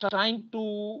trying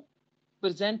to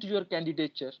present your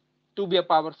candidature to be a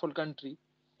powerful country,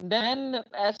 then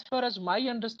as far as my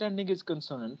understanding is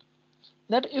concerned,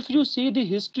 that if you see the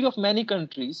history of many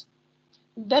countries,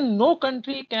 then no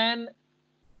country can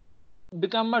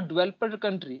become a developed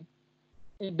country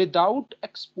without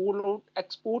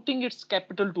exporting its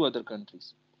capital to other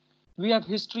countries. We have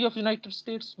history of United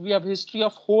States, we have history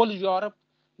of whole Europe,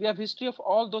 we have history of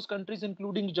all those countries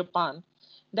including Japan,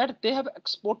 that they have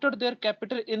exported their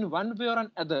capital in one way or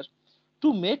another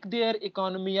to make their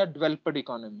economy a developed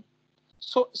economy.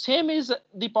 So same is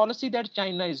the policy that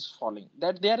China is following,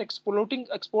 that they are exporting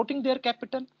their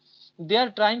capital, they are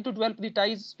trying to develop the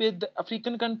ties with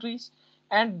African countries,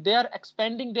 and they are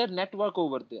expanding their network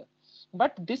over there.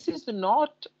 But this is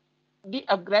not the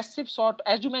aggressive sort,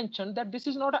 as you mentioned, that this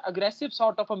is not an aggressive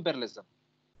sort of imperialism.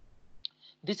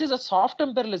 This is a soft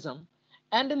imperialism,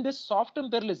 and in this soft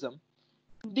imperialism,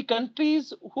 the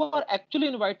countries who are actually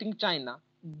inviting China,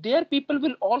 their people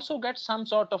will also get some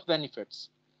sort of benefits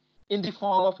in the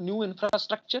form of new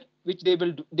infrastructure, which they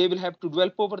will have to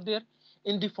develop over there,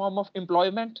 in the form of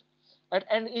employment,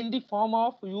 and in the form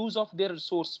of use of their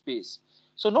resource space.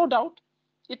 So no doubt,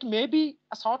 it may be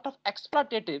a sort of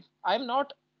exploitative. I'm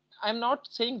not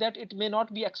saying that it may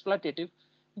not be exploitative,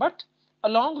 but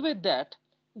along with that,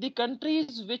 the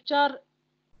countries which are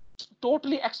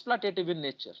totally exploitative in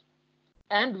nature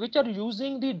and which are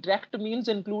using the direct means,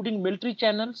 including military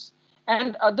channels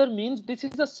and other means, this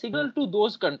is a signal to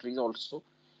those countries also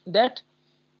that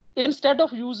instead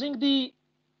of using the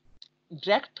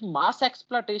direct mass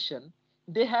exploitation,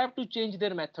 they have to change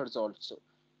their methods also.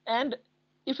 And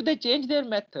if they change their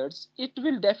methods, it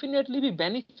will definitely be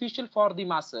beneficial for the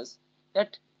masses,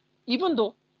 that even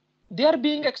though they are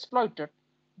being exploited,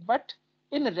 but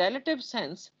in a relative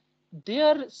sense,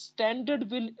 their standard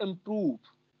will improve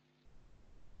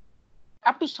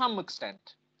up to some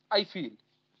extent, I feel.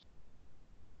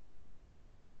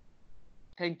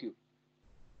 Thank you.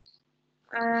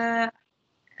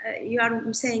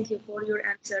 Thank you for your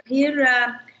answer.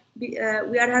 Here we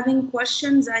are having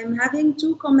questions. I'm having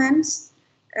two comments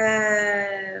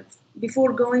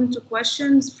before going to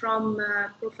questions from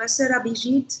Professor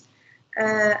Abhijit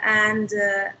and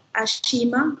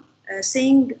Ashima,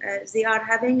 saying they are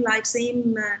having like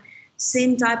same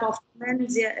type of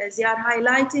comments. They are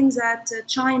highlighting that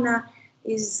China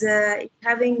is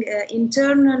having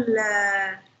internal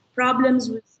problems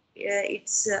with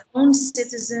its own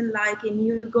citizen, like in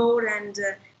Uyghur and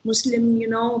Muslim,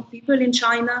 people in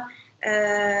China,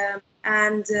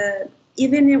 and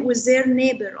even with their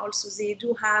neighbor also, they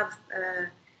do have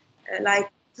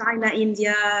like China,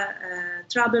 India,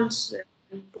 troubles,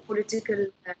 political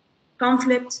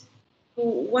conflict.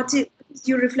 What is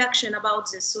your reflection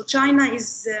about this? So China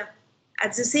is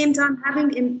at the same time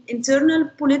having internal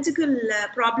political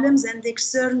problems and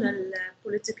external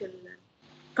political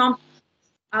conflict.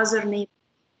 Other neighbors.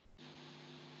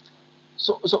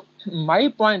 So my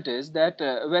point is that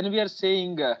when we are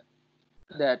saying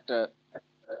that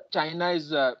China is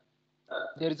there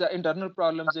is internal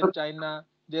problems in China,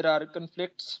 there are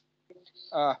conflicts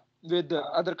with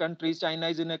other countries, China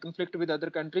is in a conflict with other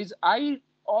countries, I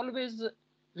always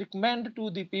recommend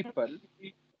to the people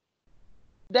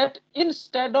that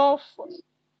instead of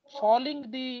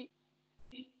following the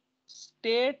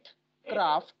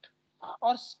statecraft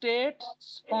or state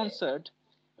sponsored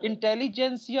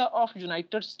intelligentsia of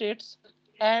United States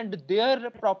and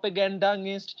their propaganda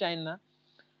against China,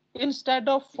 instead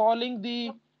of following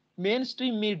the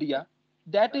mainstream media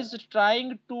that is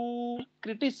trying to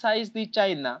criticize the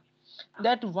China,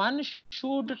 that one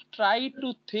should try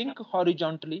to think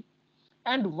horizontally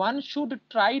and one should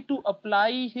try to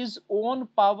apply his own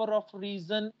power of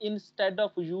reason instead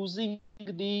of using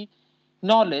the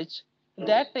knowledge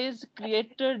that is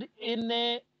created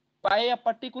by a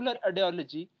particular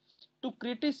ideology to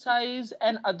criticize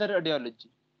another ideology,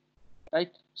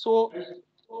 right? So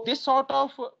this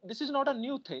is not a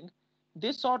new thing.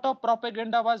 This sort of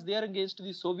propaganda was there against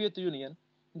the Soviet Union,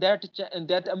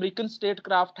 that American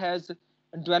statecraft has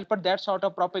developed that sort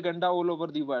of propaganda all over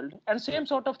the world, and same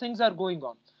sort of things are going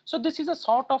on. So this is a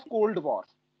sort of Cold War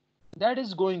that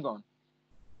is going on,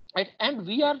 right? And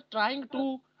we are trying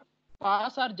to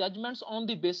pass our judgments on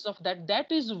the basis of that.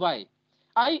 That is why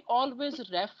I always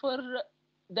refer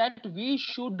that we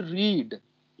should read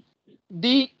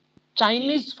the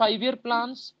Chinese 5-year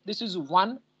plans. This is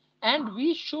one. And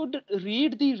we should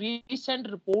read the recent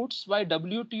reports by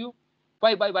WTO,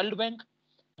 by World Bank,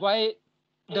 by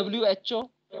WHO,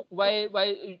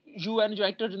 UN,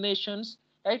 United Nations,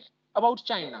 right, about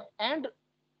China. And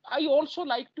I also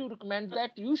like to recommend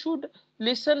that you should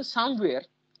listen somewhere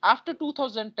after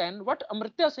 2010 what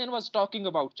Amartya Sen was talking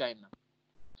about China.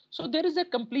 So there is a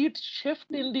complete shift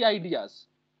in the ideas,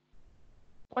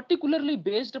 particularly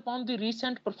based upon the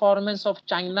recent performance of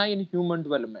China in human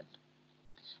development.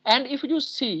 And if you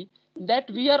see that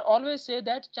we are always say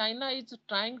that China is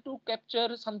trying to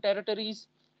capture some territories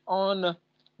on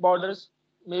borders,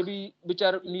 maybe which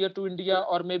are near to India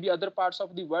or maybe other parts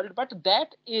of the world. But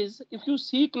that is, if you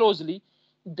see closely,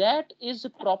 that is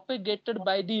propagated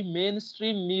by the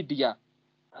mainstream media.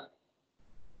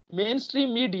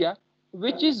 Mainstream media,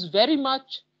 which is very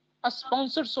much a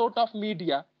sponsored sort of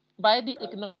media by the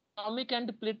economic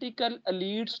and political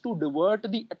elites to divert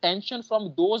the attention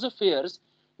from those affairs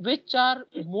which are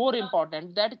more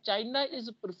important, that China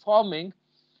is performing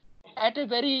at a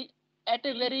very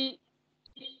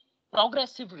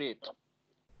progressive rate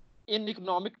in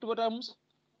economic terms,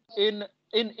 in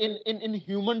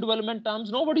human development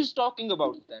terms. Nobody is talking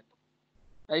about that,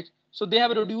 right? So they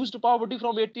have reduced poverty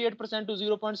from 88% to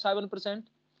 0.7%.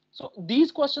 So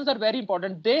these questions are very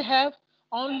important. They have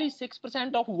only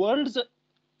 6% of world's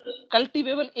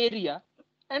cultivable area,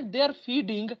 and they are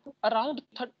feeding around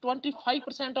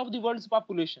 25% of the world's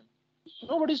population.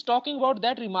 Nobody is talking about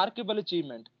that remarkable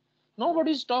achievement.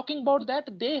 Nobody is talking about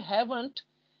that they haven't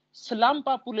slum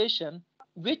population,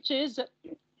 which is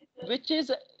which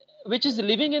is which is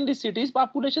living in the cities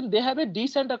population. They have a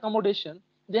decent accommodation,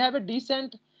 they have a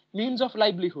decent means of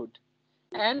livelihood,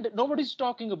 and nobody is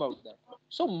talking about that.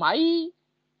 So my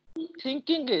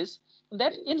thinking is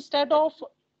that instead of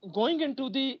going into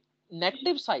the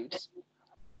negative sides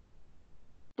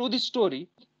to the story,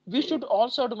 we should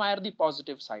also admire the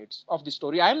positive sides of the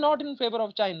story. I am not in favor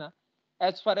of China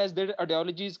as far as their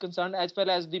ideology is concerned, as well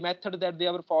as the method that they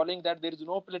are following, that there is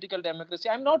no political democracy.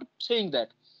 I'm not saying that.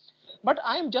 But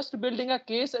I am just building a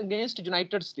case against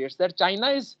United States that China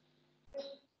is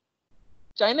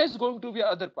going to be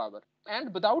other power.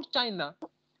 And without China,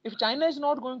 if China is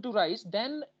not going to rise,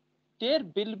 then there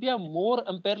will be a more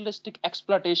imperialistic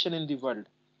exploitation in the world.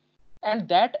 And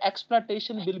that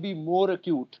exploitation will be more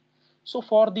acute. So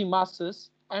for the masses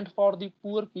and for the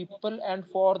poor people and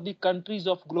for the countries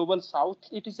of global south,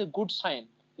 it is a good sign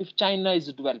if China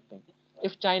is developing,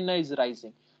 if China is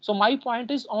rising. So my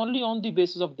point is only on the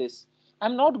basis of this.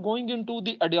 I'm not going into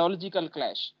the ideological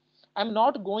clash. I'm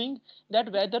not going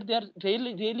that whether they are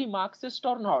really Marxist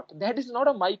or not. That is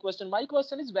not my question. My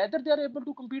question is whether they are able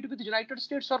to compete with the United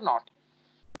States or not.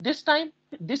 This time,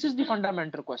 this is the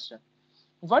fundamental question.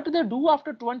 What they do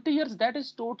after 20 years, that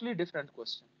is totally different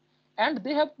question. And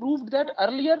they have proved that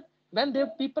earlier when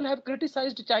people have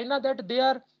criticized China that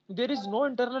there is no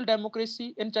internal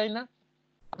democracy in China,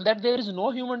 that there is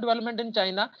no human development in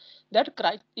China, that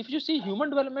if you see human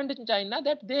development in China,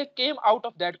 that they came out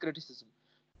of that criticism.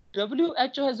 WHO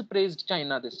has praised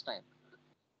China this time.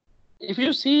 If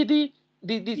you see the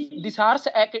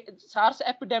SARS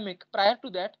epidemic prior to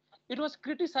that, it was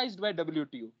criticized by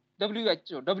WHO.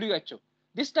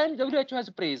 This time WHO has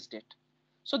praised it.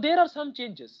 So there are some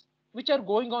changes which are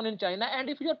going on in China, and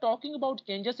if you are talking about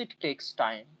changes, it takes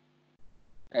time,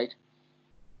 right?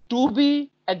 To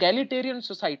be egalitarian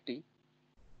society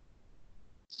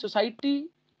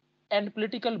and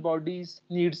political bodies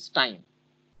needs time,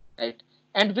 right?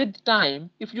 And with time,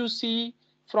 if you see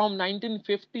from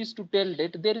 1950s to till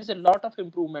date, there is a lot of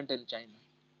improvement in China,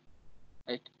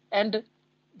 right? And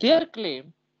their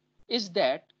claim is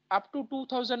that up to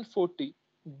 2040,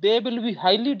 they will be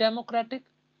highly democratic,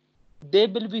 they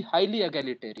will be highly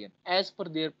egalitarian as per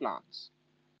their plans,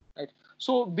 right?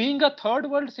 So being a third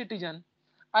world citizen,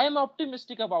 I am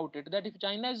optimistic about it, that if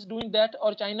China is doing that,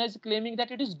 or China is claiming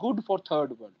that, it is good for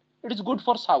third world, it is good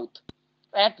for South,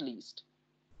 at least,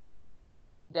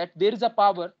 that there is a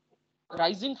power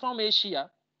rising from Asia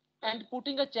and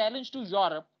putting a challenge to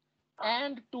Europe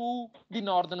and to the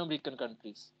Northern American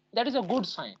countries. That is a good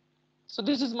sign. So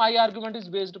this is my argument, is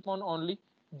based upon only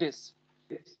this.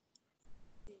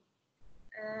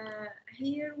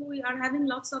 Here we are having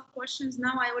lots of questions.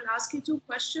 Now I will ask you two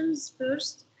questions.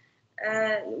 First,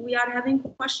 we are having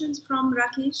questions from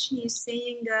Rakesh. He is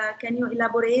saying, can you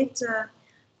elaborate the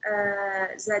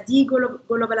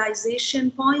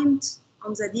deglobalization point,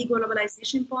 on the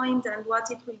deglobalization point, and what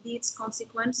it will be its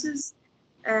consequences?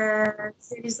 There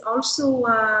is also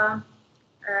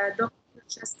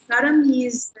Dr. Karam. He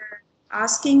is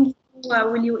asking,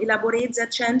 will you elaborate the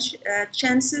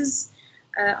chances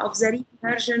of the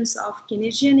re-emergence of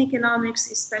Keynesian economics,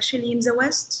 especially in the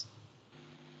West?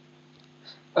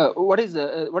 What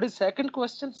is second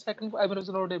question? Second, I was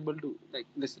not able to like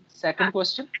listen. Second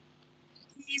question.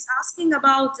 He's asking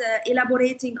about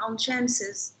elaborating on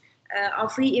chances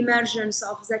of re-emergence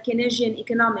of the Keynesian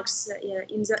economics,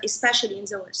 especially in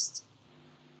the West.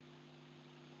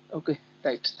 Okay,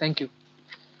 right. Thank you.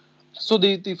 So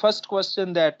the first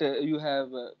question that you have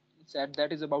said,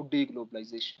 that is about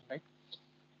deglobalization, right?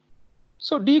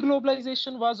 So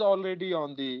deglobalization was already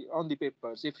on the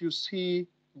papers. If you see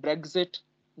Brexit,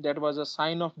 that was a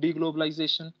sign of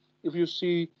deglobalization. If you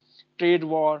see trade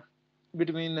war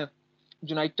between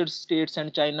United States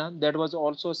and China, that was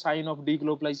also a sign of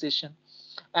deglobalization.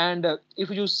 And if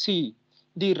you see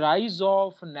the rise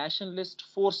of nationalist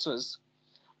forces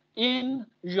in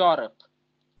Europe,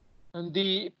 and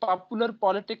the popular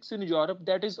politics in Europe,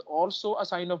 that is also a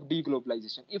sign of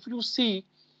deglobalization. If you see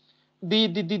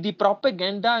the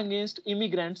propaganda against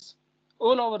immigrants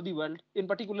all over the world, in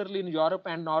particularly in Europe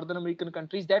and Northern American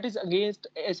countries, that is against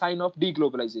a sign of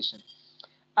deglobalization.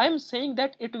 I am saying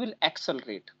that it will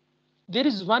accelerate. There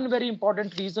is one very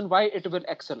important reason why it will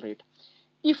accelerate.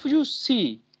 If you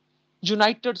see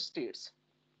United States,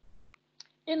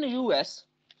 in US,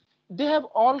 they have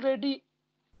already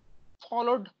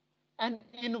followed an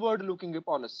inward looking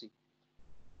policy,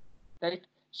 right?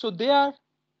 So they have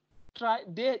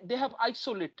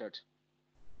isolated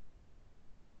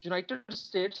United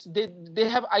States, they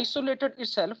have isolated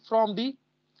itself from the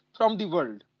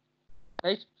world,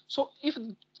 right? So if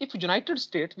United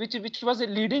States, which was a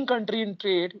leading country in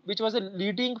trade, which was a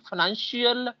leading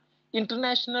financial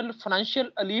international financial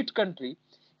elite country,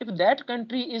 if that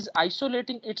country is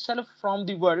isolating itself from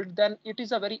the world, then it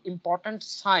is a very important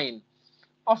sign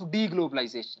of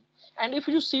deglobalization. And if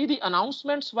you see the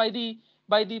announcements by the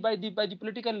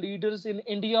political leaders in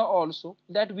India also,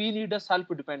 that we need a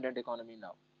self-dependent economy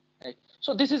now, right?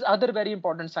 So this is other very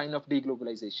important sign of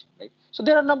deglobalization, right? So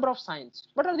there are a number of signs.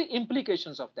 What are the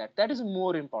implications of that? That is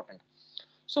more important.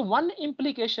 So one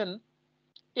implication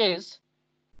is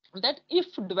that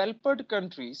if developed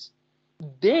countries,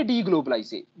 they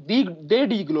deglobalize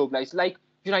like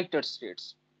United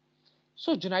States.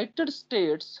 So United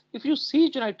States, if you see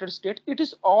United States, it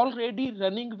is already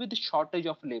running with shortage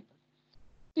of labor.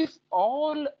 If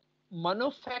all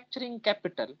manufacturing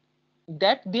capital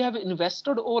that they have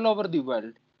invested all over the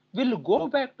world will go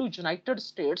back to United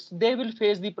States, they will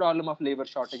face the problem of labor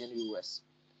shortage in US.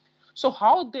 So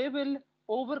how they will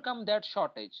overcome that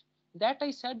shortage? That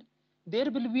I said, there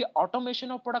will be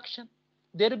automation of production,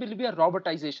 there will be a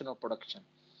robotization of production.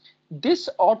 This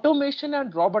automation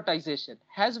and robotization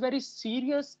has very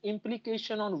serious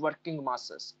implication on working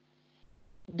masses.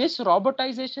 This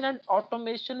robotization and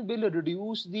automation will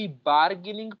reduce the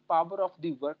bargaining power of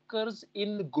the workers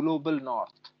in global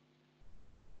north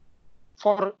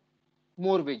for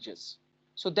more wages.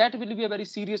 So that will be a very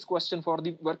serious question for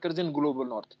the workers in global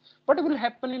north. What will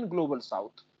happen in global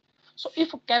south? So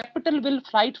if capital will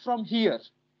flight from here,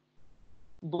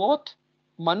 both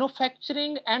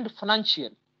manufacturing and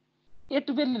financial, it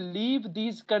will leave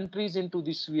these countries into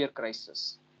the severe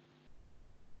crisis,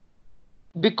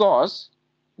 because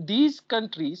these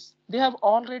countries, they have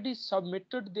already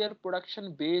submitted their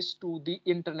production base to the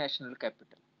international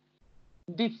capital.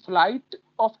 The flight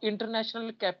of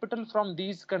international capital from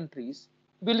these countries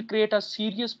will create a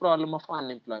serious problem of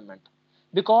unemployment,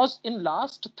 because in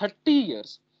last 30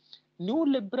 years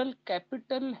neoliberal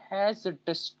capital has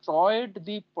destroyed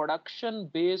the production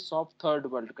base of third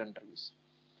world countries.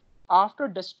 After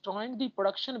destroying the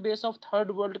production base of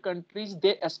third world countries,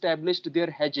 they established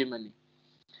their hegemony.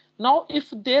 Now, if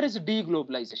there is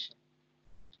deglobalization,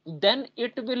 then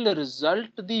it will result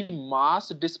the mass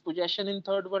dispossession in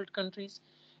third world countries.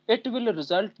 It will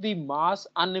result the mass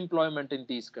unemployment in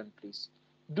these countries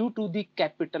due to the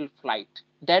capital flight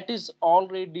that is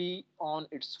already on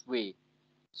its way.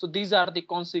 So these are the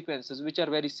consequences which are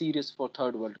very serious for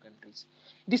third world countries.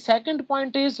 The second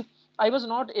point is, I was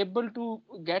not able to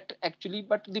get actually,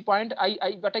 but the point I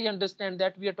understand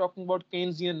that we are talking about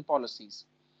Keynesian policies,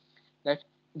 that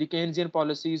the Keynesian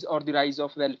policies or the rise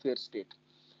of welfare state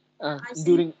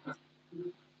during.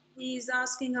 He's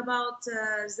asking about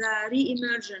the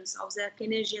re-emergence of the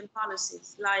Keynesian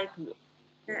policies. Like,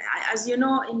 as you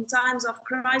know, in times of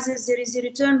crisis, there is a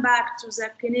return back to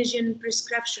the Keynesian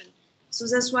prescription. So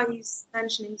that's why he's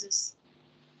mentioning this.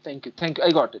 Thank you. Thank you.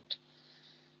 I got it.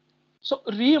 So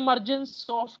re-emergence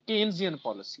of Keynesian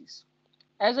policies.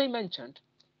 As I mentioned,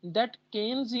 that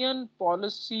Keynesian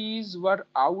policies were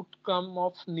outcome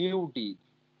of New Deal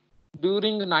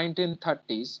during the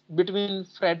 1930s between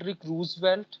Frederick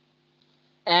Roosevelt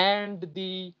and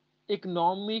the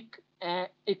economic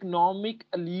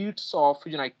elites of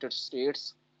United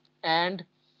States and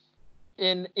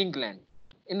in England,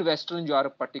 in Western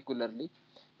Europe particularly,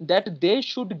 that they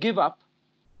should give up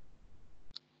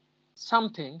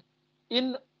something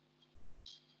in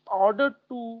order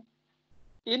to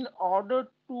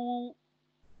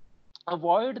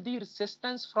avoid the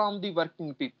resistance from the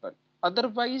working people.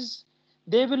 Otherwise,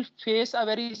 they will face a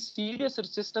very serious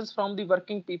resistance from the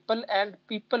working people, and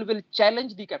people will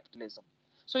challenge the capitalism.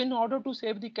 So in order to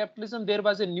save the capitalism, there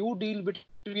was a new deal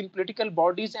between political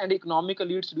bodies and economic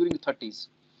elites during the 30s.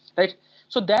 Right?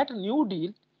 So that new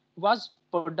deal was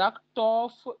product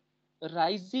of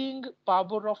rising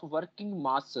power of working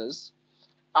masses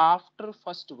after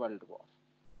First World War.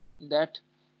 That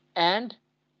and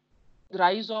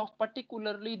rise of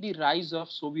particularly the rise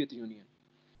of Soviet Union.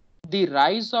 The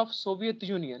rise of Soviet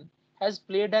Union has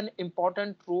played an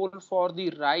important role for the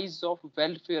rise of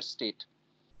welfare state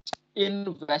in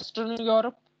Western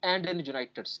Europe and in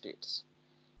United States.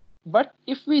 But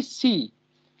if we see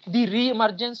the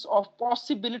re-emergence of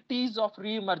possibilities of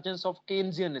re-emergence of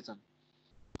Keynesianism,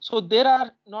 so there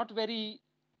are not very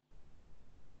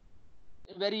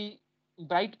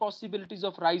bright possibilities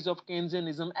of rise of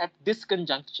Keynesianism at this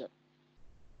conjuncture.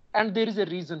 And there is a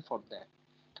reason for that.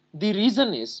 The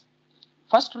reason is,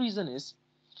 first reason is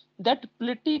that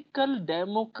political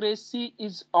democracy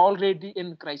is already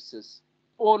in crisis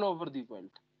all over the world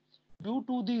due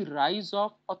to the rise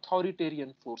of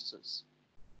authoritarian forces.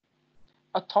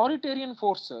 Authoritarian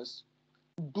forces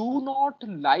do not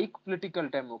like political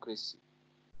democracy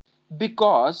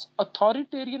because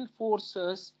authoritarian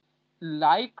forces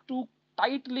like to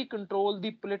tightly control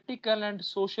the political and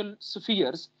social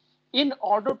spheres in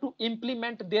order to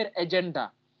implement their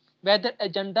agenda, whether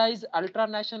agenda is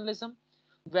ultranationalism,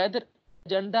 whether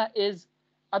agenda is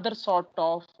other sort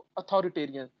of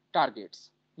authoritarian targets,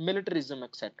 militarism,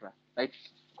 etc. Right?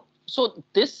 So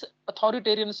this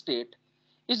authoritarian state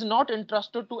is not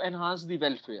interested to enhance the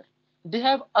welfare. They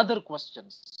have other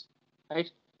questions. Right?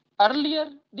 Earlier,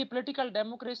 the political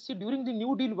democracy during the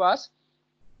New Deal was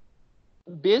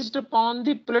based upon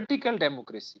the political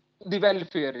democracy, the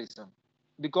welfareism,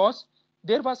 because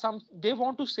there was some, they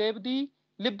want to save the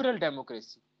liberal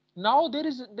democracy. Now there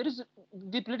is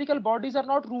the political bodies are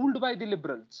not ruled by the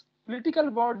liberals.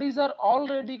 Political bodies are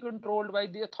already controlled by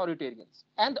the authoritarians,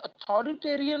 and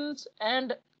authoritarians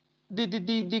and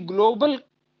the global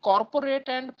corporate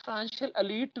and financial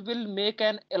elite will make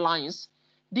an alliance.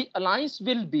 The alliance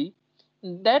will be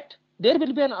that there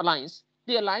will be an alliance.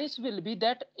 The alliance will be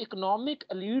that economic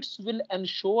elites will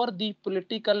ensure the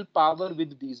political power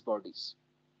with these bodies.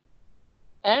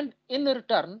 And in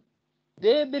return,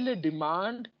 they will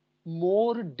demand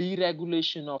more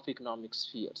deregulation of economic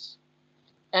spheres.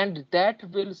 And that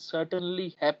will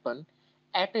certainly happen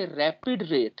at a rapid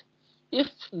rate. If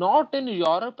not in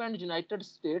Europe and United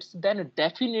States, then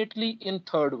definitely in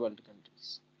third world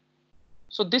countries.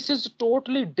 So this is a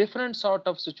totally different sort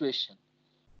of situation.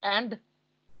 And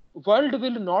world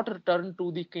will not return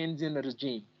to the Keynesian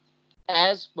regime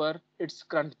as per its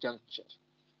current juncture.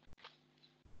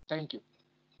 Thank you.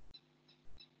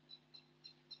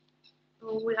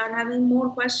 So we are having more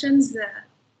questions.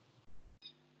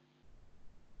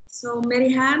 So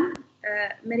Marihan,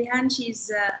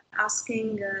 she's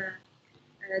asking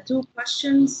two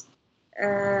questions.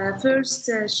 First,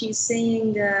 she's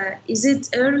saying, is it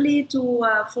early to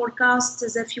forecast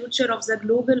the future of the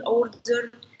global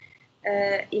order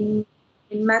in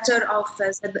matter of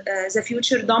the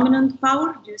future dominant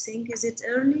power? Do you think is it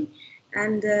early?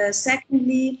 And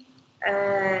secondly,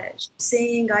 she's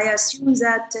saying, I assume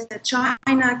that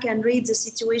China can read the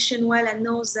situation well and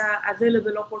knows the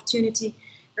available opportunity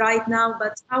right now,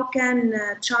 but how can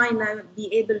China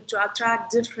be able to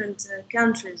attract different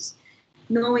countries,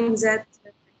 knowing that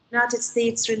United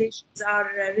States relations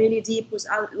are really deep with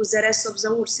the rest of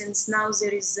the world, since now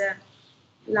there is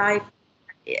like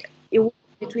a war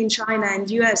between China and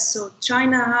US. So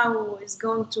China, how is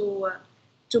going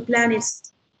to plan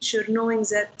its future, knowing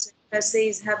that USA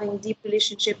is having deep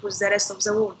relationship with the rest of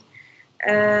the world?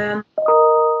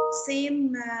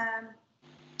 Same.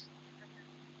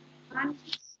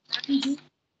 Andy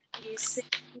is saying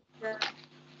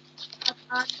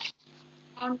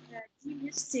on the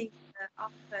delisting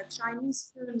of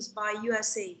Chinese firms by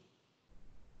USA.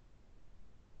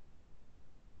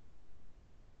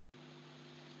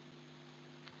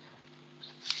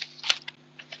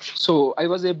 So I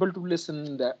was able to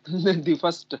listen the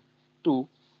first two.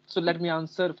 So let me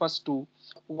answer first two.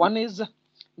 One is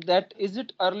that is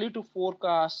it early to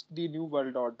forecast the new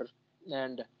world order,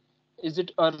 and is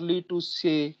it early to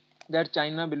say that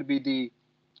China will be the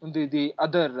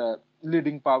other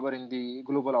leading power in the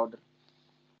global order?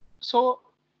 So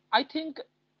I think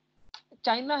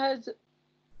China has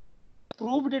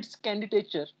proved its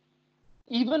candidature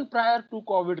even prior to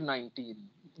COVID-19,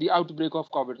 the outbreak of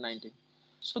COVID-19.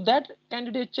 So that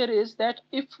candidature is that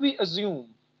if we assume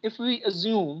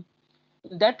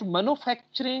that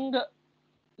manufacturing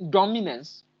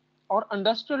dominance or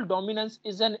industrial dominance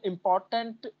is an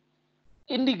important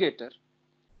indicator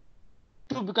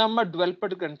to become a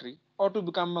developed country or to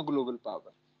become a global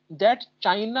power that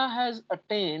China has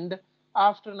attained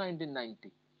after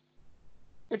 1990.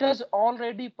 It has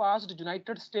already passed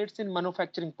United States in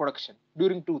manufacturing production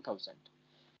during 2000.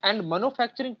 And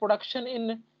manufacturing production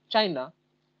in China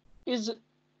is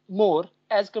more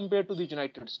as compared to the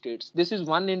United States. This is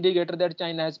one indicator that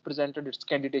China has presented its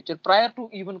candidature prior to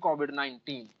even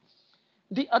COVID-19.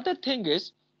 The other thing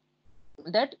is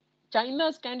that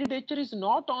China's candidature is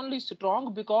not only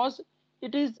strong because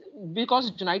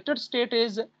United States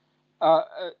is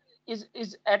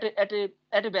at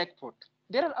a back foot.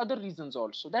 There are other reasons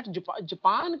also that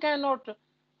Japan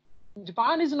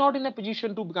is not in a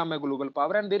position to become a global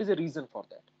power, and there is a reason for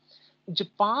that.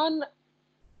 Japan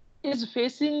is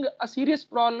facing a serious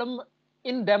problem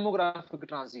in demographic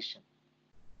transition,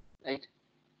 right?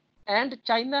 And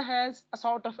China has a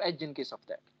sort of edge in case of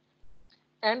that.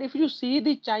 And if you see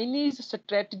the Chinese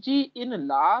strategy in the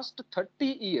last 30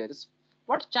 years,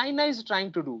 what China is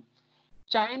trying to do,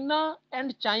 China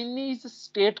and Chinese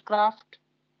statecraft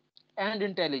and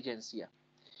intelligentsia,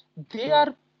 they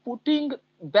are putting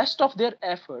best of their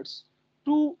efforts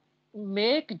to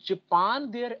make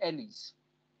Japan their allies.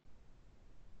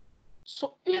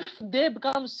 So if they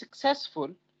become successful,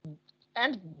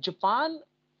 and Japan,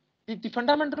 the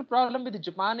fundamental problem with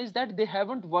Japan is that they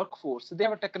haven't workforce, they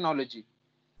have a technology.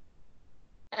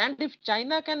 And if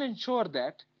China can ensure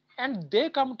that and they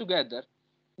come together,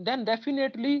 then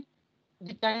definitely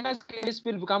the China's case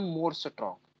will become more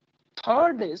strong.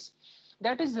 Third is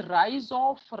that is rise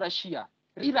of Russia,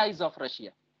 re-rise of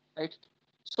Russia, right?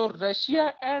 So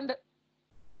Russia and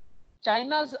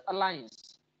China's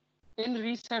alliance in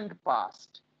recent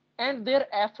past and their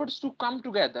efforts to come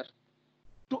together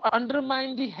to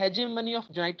undermine the hegemony of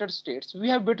United States, we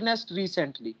have witnessed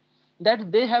recently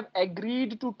that they have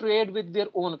agreed to trade with their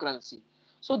own currency.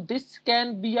 So this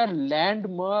can be a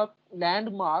landmark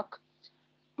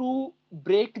to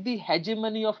break the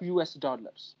hegemony of US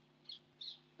dollars.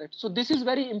 Right? So this is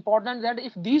very important that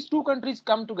if these two countries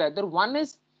come together, one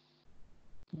is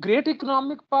great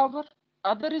economic power,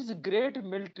 other is great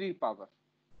military power.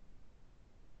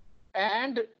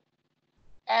 And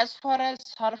as far as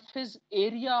surface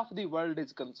area of the world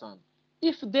is concerned,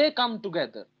 if they come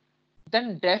together,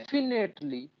 then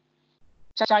definitely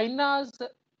China's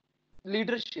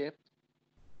leadership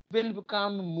will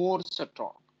become more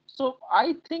strong. So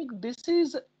I think this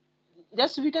is,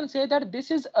 yes, we can say that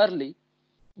this is early,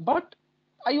 but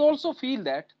I also feel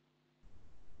that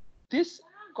this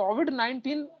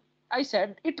COVID-19, I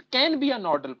said, it can be a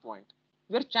nodal point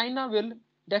where China will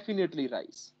definitely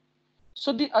rise.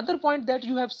 So the other point that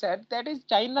you have said, that is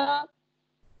China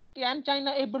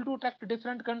able to attract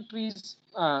different countries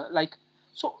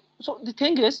so the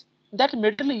thing is that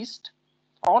Middle East,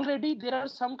 already there are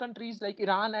some countries like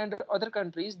Iran and other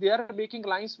countries, they are making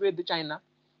alliance with China.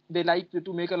 They like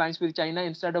to make alliance with China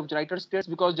instead of United States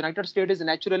because United States is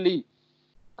naturally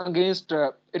against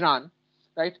Iran,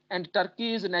 right? And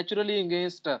Turkey is naturally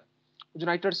against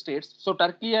United States. So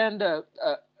Turkey and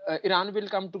Iran will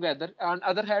come together. On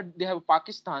other hand, they have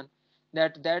Pakistan,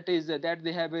 that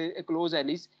they have a close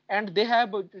allies, and they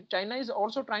have China is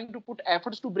also trying to put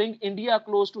efforts to bring India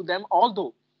close to them.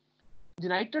 Although the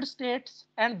United States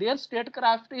and their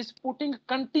statecraft is putting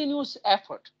continuous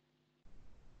effort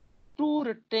to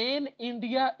retain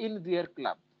India in their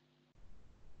club,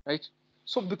 right?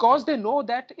 So because they know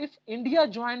that if India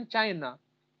joins China,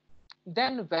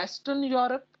 then Western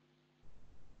Europe,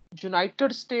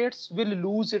 United States will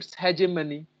lose its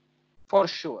hegemony for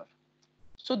sure.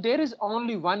 So there is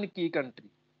only one key country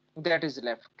that is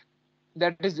left,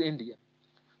 that is India.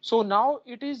 So now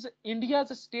it is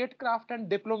India's statecraft and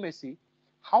diplomacy,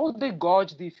 how they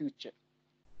gauge the future.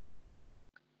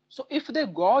 So if they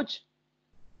gauge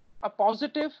a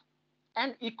positive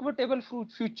and equitable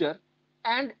future,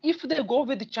 and if they go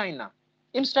with China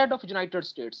instead of United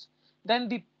States, then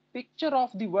the picture of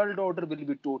the world order will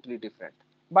be totally different.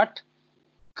 But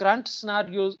current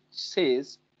scenario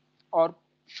says or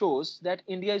shows that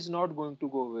India is not going to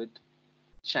go with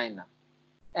China.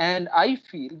 And I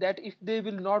feel that if they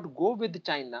will not go with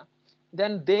China,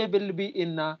 then they will be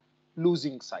in a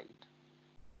losing side.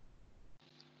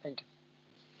 Thank you.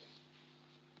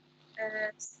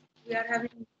 We are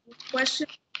having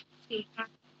questions. If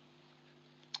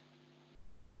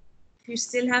you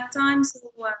still have time, so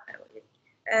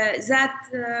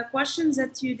That question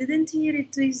that you didn't hear,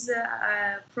 it is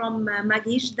from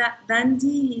Magish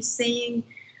Dandi. He's saying,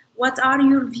 what are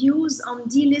your views on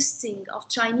delisting of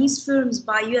Chinese firms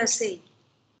by USA?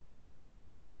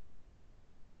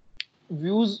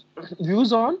 Views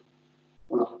on?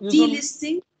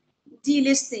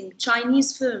 Delisting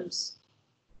Chinese firms.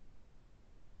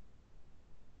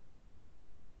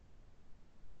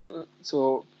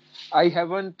 So I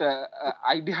haven't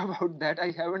idea about that.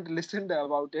 I haven't listened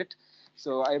about it.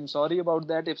 So I'm sorry about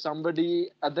that. If somebody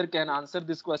other can answer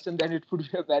this question, then it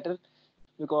would be better,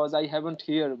 because I haven't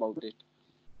heard about it.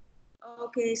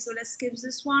 Okay, so let's skip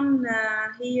this one.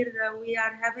 Here we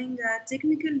are having a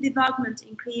technical development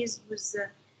increase with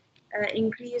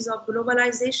increase of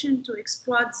globalization to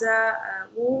exploit the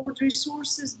world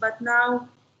resources, but now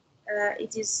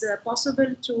it is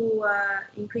possible to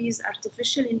increase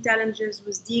artificial intelligence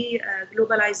with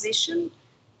globalization.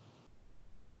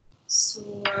 So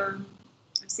I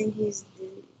think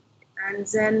and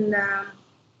then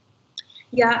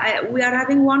we are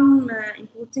having one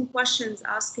important questions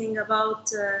asking about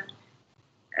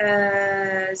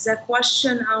the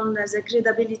question on the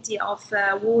credibility of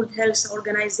World Health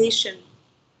Organization.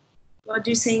 What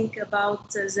do you think about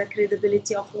the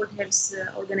credibility of World Health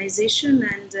Organization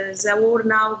and the war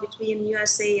now between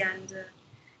USA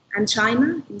and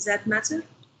China in that matter?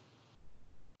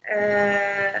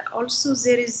 Also,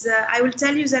 there is, I will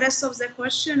tell you the rest of the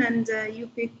question and you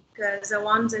pick the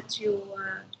one that you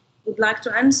would like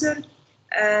to answer.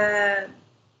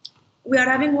 We are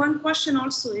having one question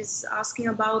also is asking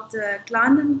about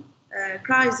climate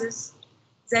crisis,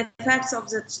 the effects of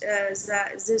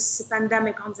this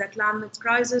pandemic on the climate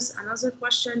crisis. Another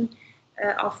question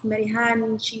of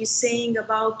Marihan, she is saying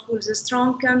about will the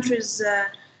strong countries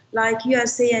like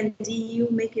USA and the EU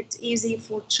make it easy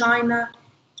for China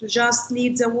to just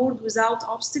lead the world without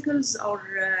obstacles or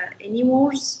any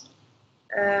wars?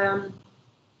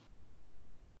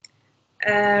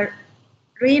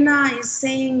 Reina is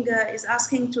saying, is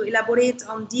asking to elaborate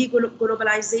on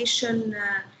deglobalization,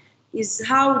 is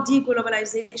how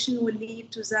deglobalization will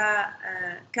lead to the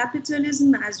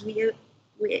capitalism. As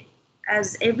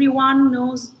everyone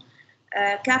knows,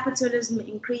 capitalism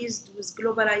increased with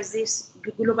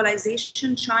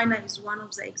globalization. China is one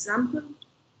of the examples.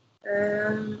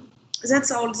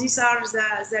 That's all. These are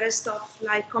the rest of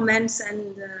like comments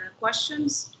and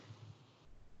questions.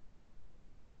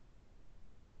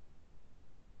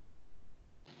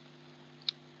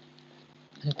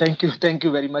 Thank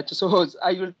you very much. So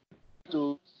I will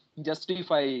to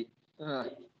justify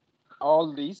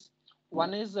all these.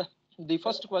 One is the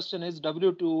first question is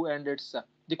W2 and it's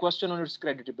the question on its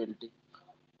credibility.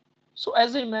 So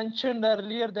as I mentioned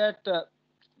earlier that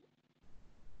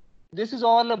this is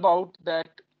all about that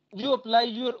you apply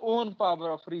your own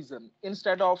power of reason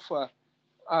instead of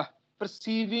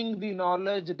perceiving the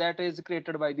knowledge that is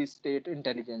created by the state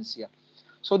intelligentsia.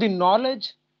 So the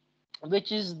knowledge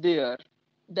which is there,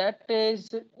 that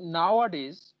is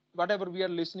nowadays, whatever we are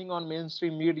listening on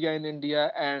mainstream media in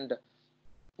India and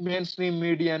mainstream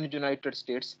media in United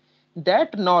States,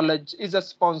 that knowledge is a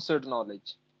sponsored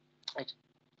knowledge. Right?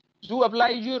 You apply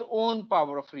your own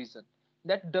power of reason.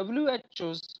 That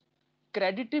WHO's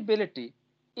credibility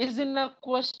is in a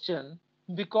question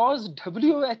because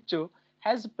WHO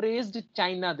has praised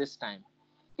China this time.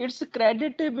 Its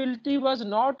credibility was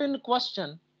not in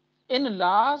question in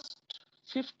last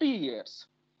 50 years.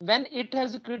 When it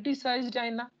has criticized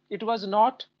China, it was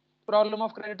not problem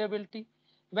of credibility.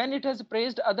 When it has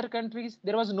praised other countries,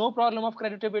 there was no problem of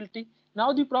credibility.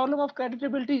 Now the problem of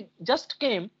credibility just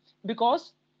came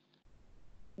because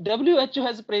WHO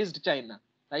has praised China,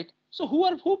 right? So who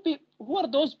are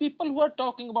those people who are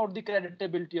talking about the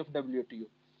credibility of WTO?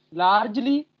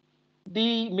 Largely,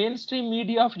 the mainstream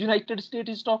media of United States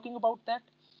is talking about that.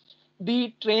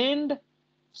 The trained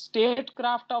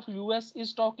statecraft of US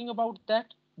is talking about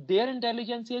that. Their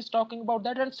intelligence is talking about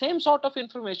that, and same sort of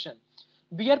information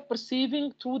we are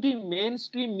perceiving through the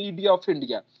mainstream media of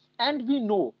India, and we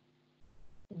know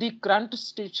the current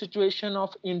situation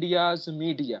of India's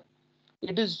media.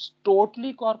 It is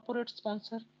totally corporate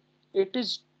sponsor. It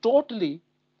is totally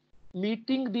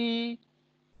meeting the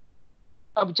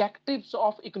objectives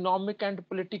of economic and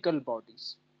political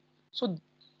bodies. So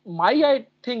my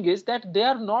thing is that they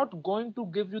are not going to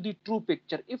give you the true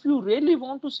picture. If you really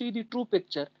want to see the true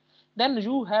picture, then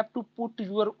you have to put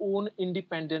your own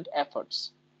independent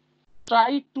efforts.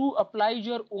 Try to apply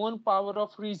your own power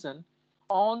of reason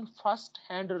on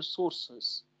first-hand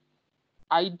resources.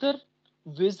 Either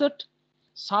visit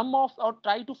some of or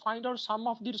try to find out some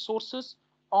of the resources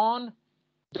on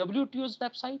WTO's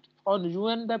website, on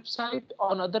UN website,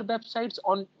 on other websites,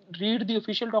 on read the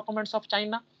official documents of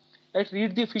China, right?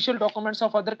 Read the official documents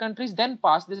of other countries, then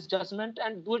pass this judgment,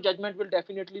 and your judgment will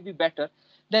definitely be better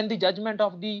than the judgment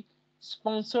of the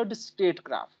sponsored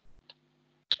statecraft.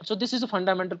 So this is a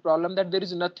fundamental problem, that there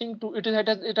is nothing to it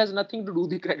has nothing to do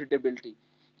with the credibility.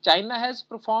 China has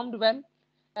performed well,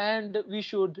 and we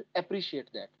should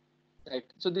appreciate that, right?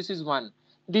 So this is one.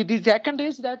 The second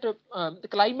is that the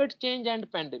climate change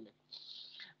and pandemic.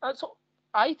 So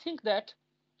I think that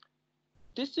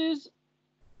this is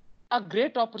a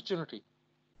great opportunity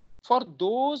for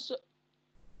those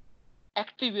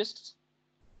activists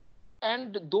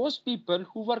and those people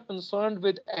who were concerned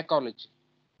with ecology.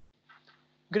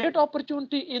 Great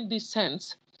opportunity in the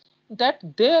sense that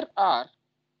there are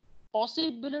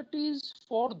possibilities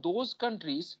for those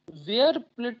countries where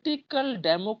political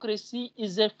democracy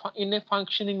is in a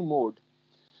functioning mode.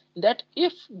 That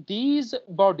if these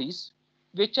bodies,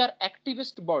 which are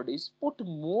activist bodies, put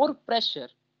more pressure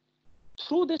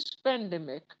through this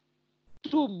pandemic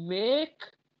to make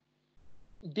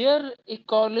their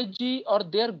ecology or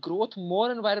their growth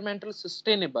more environmental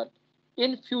sustainable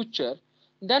in future,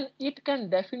 then it can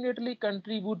definitely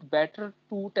contribute better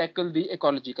to tackle the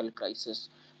ecological crisis.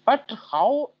 But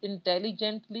how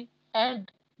intelligently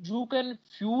and you can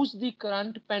fuse the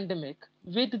current pandemic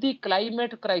with the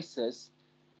climate crisis,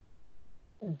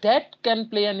 that can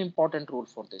play an important role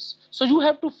for this. So you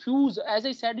have to fuse, as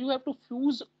I said, you have to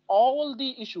fuse all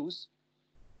the issues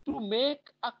to make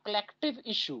a collective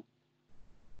issue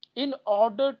in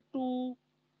order to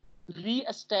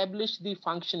re-establish the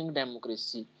functioning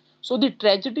democracy. So the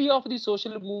tragedy of the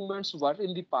social movements were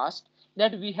in the past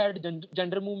that we had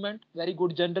gender movement, very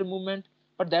good gender movement,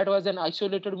 but that was an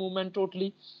isolated movement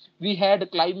totally. We had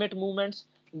climate movements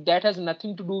that has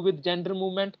nothing to do with gender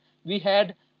movement. We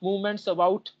had movements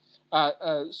about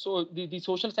so the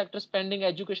social sector spending,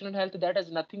 education and health, that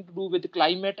has nothing to do with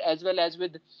climate as well as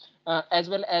with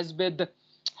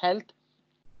health.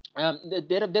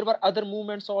 There were other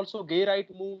movements also, gay right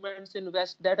movements in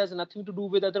West, that has nothing to do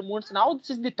with other movements. Now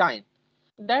this is the time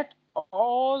that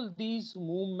all these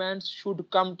movements should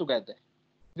come together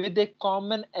with a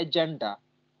common agenda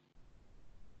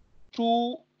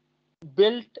to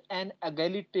build an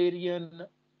egalitarian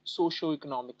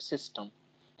socio-economic system.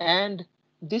 And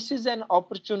this is an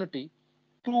opportunity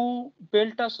to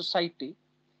build a society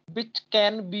which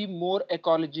can be more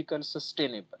ecological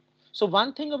sustainable. So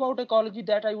one thing about ecology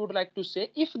that I would like to say,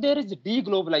 if there is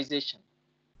deglobalization,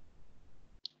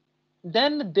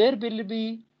 then there will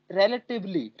be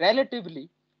relatively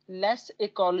less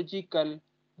ecological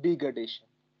degradation.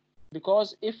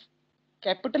 Because if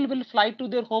capital will fly to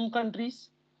their home countries,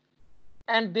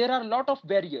 and there are a lot of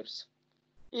barriers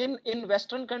in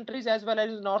Western countries as well as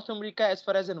in North America as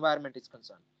far as environment is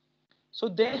concerned. So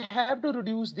they have to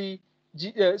reduce the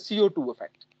CO2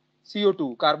 effect,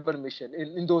 CO2 carbon emission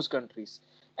in those countries.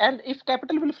 And if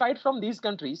capital will fly from these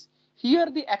countries, here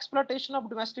the exploitation of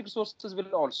domestic resources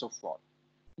will also fall.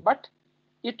 But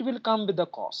it will come with a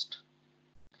cost.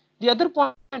 The other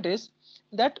point is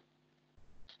that,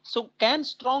 so can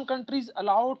strong countries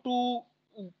allow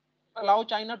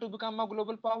China to become a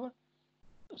global power?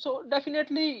 So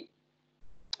definitely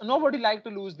nobody like to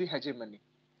lose the hegemony,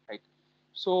 right?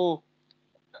 So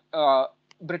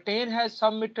Britain has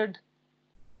submitted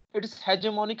its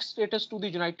hegemonic status to the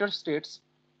United States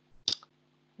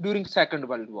during Second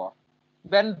World War,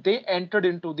 when they entered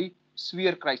into the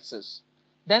sphere crisis.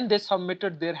 Then they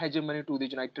submitted their hegemony to the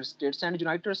United States, and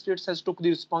United States has took the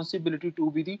responsibility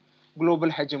to be the global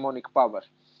hegemonic power.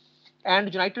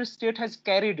 And United States has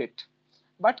carried it.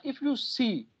 But if you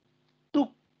see,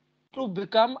 to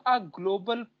become a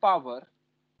global power,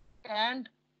 and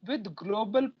with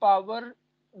global power,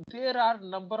 there are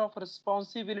number of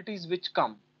responsibilities which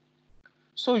come.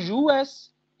 So US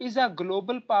is a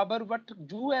global power, but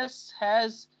US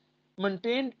has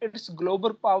maintained its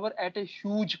global power at a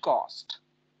huge cost.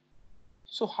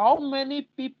 So how many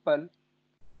people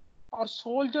or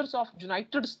soldiers of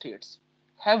United States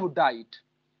have died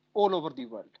all over the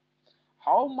world?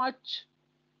 How much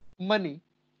money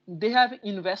they have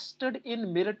invested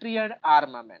in military and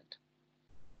armament,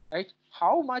 right?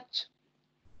 How much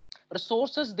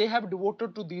resources they have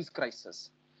devoted to these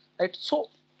crises, right? So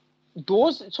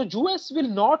US will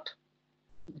not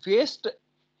waste,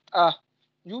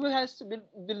 US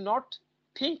will not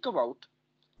think about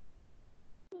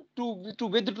to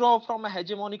withdraw from a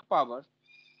hegemonic power,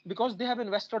 because they have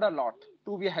invested a lot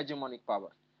to be a hegemonic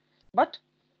power. But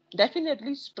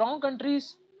definitely strong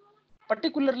countries,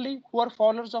 particularly who are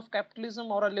followers of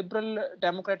capitalism or a liberal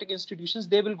democratic institutions,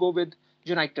 they will go with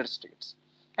United States.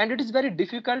 And it is very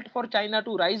difficult for China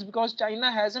to rise because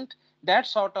China hasn't that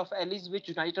sort of allies which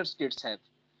United States have.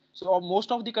 So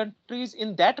most of the countries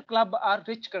in that club are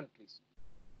rich countries.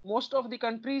 Most of the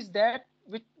countries that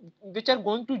which are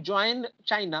going to join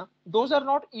China, those are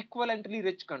not equivalently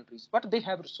rich countries, but they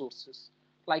have resources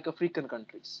like African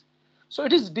countries. So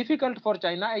it is difficult for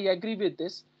China. I agree with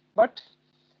this, but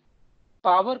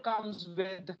power comes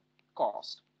with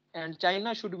cost, and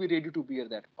China should be ready to bear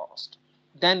that cost.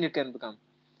 Then it can become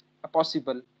a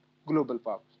possible global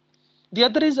power. The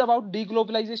other is about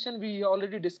deglobalization. We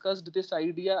already discussed this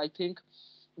idea. I think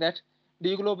that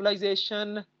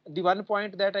deglobalization, the one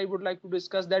point that I would like to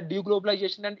discuss, that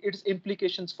deglobalization and its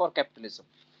implications for capitalism.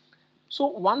 So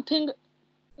one thing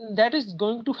that is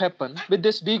going to happen with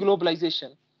this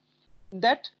deglobalization,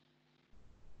 that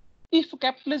if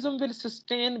capitalism will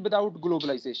sustain without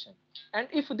globalization, and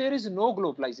if there is no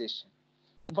globalization,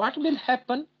 what will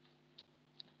happen,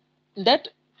 that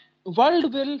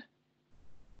world will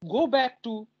go back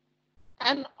to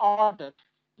an order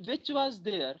which was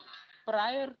there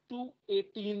prior to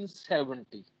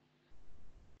 1870.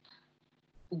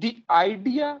 The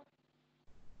idea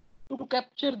to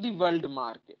capture the world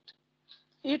market,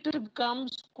 it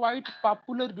becomes quite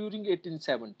popular during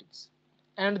 1870s,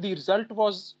 and the result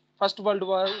was First World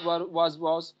War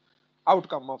was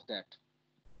outcome of that.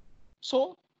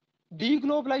 So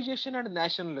deglobalization and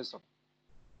nationalism,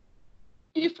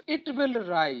 if it will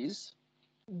rise,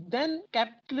 then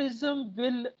capitalism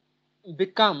will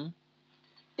become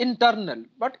internal.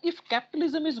 But if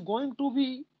capitalism is going to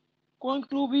be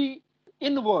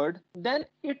inward, then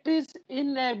it is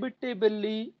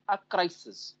inevitably a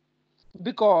crisis,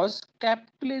 because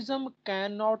capitalism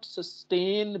cannot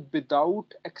sustain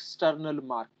without external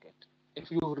market. If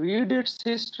you read its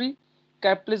history,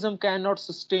 capitalism cannot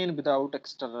sustain without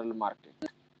external market.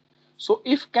 So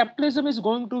if capitalism is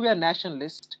going to be a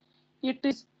nationalist, it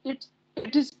is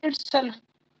itself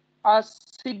a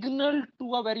signal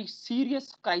to a very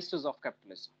serious crisis of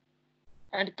capitalism,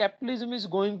 and capitalism is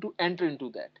going to enter into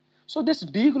that. So this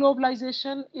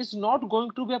deglobalization is not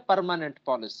going to be a permanent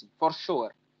policy for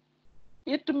sure.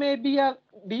 It may be a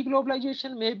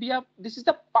deglobalization, may be a, this is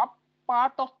the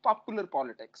part of popular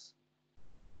politics.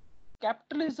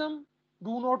 Capitalism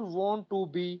do not want to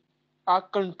be a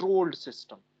controlled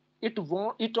system. It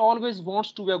always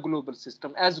wants to be a global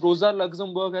system. As Rosa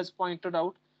Luxemburg has pointed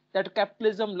out, that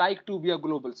capitalism like to be a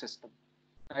global system,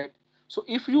 right? So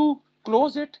if you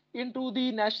close it into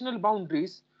the national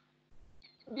boundaries,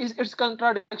 its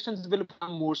contradictions will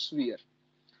become more severe.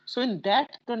 So in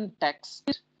that context,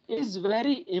 it is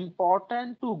very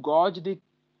important to gauge the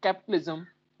capitalism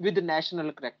with the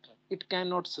national character. It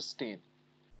cannot sustain.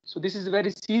 So this is a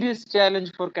very serious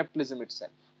challenge for capitalism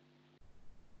itself.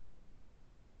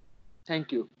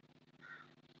 Thank you.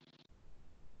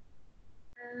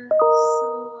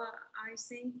 I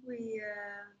think we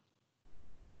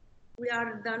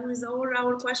are done with all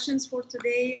our questions for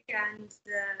today, and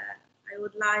I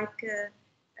would like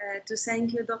to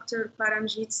thank you, Dr.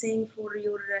 Paramjit Singh, for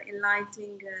your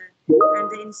enlightening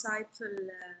and insightful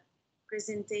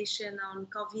presentation on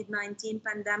COVID-19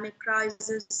 pandemic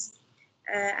crisis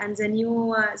and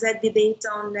that debate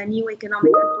on the new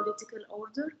economic and political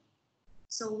order.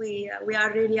 So we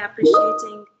are really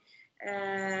appreciating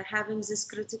having this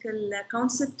critical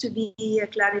concept to be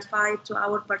clarified to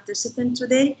our participant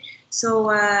today.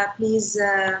 So please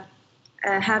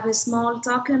have a small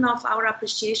token of our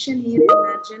appreciation here in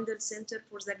the Jindal Center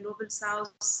for the Global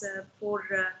South for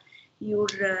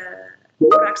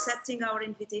accepting our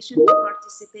invitation to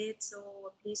participate.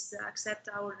 So please accept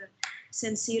our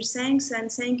sincere thanks,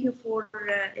 and thank you for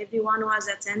everyone who has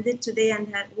attended today,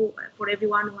 and for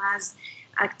everyone who has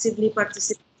actively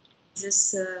participated in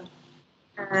this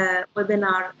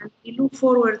webinar. And we look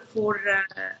forward for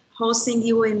hosting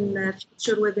you in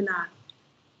future webinar.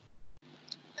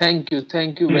 Thank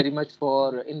you very much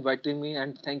for inviting me,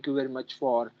 and thank you very much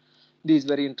for these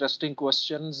very interesting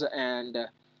questions and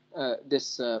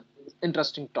this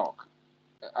interesting talk.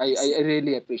 I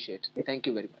really appreciate it. Thank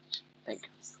you very much. Thank you.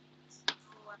 So,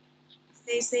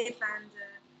 stay safe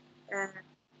and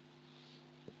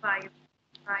bye.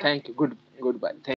 Thank you. Goodbye. Thank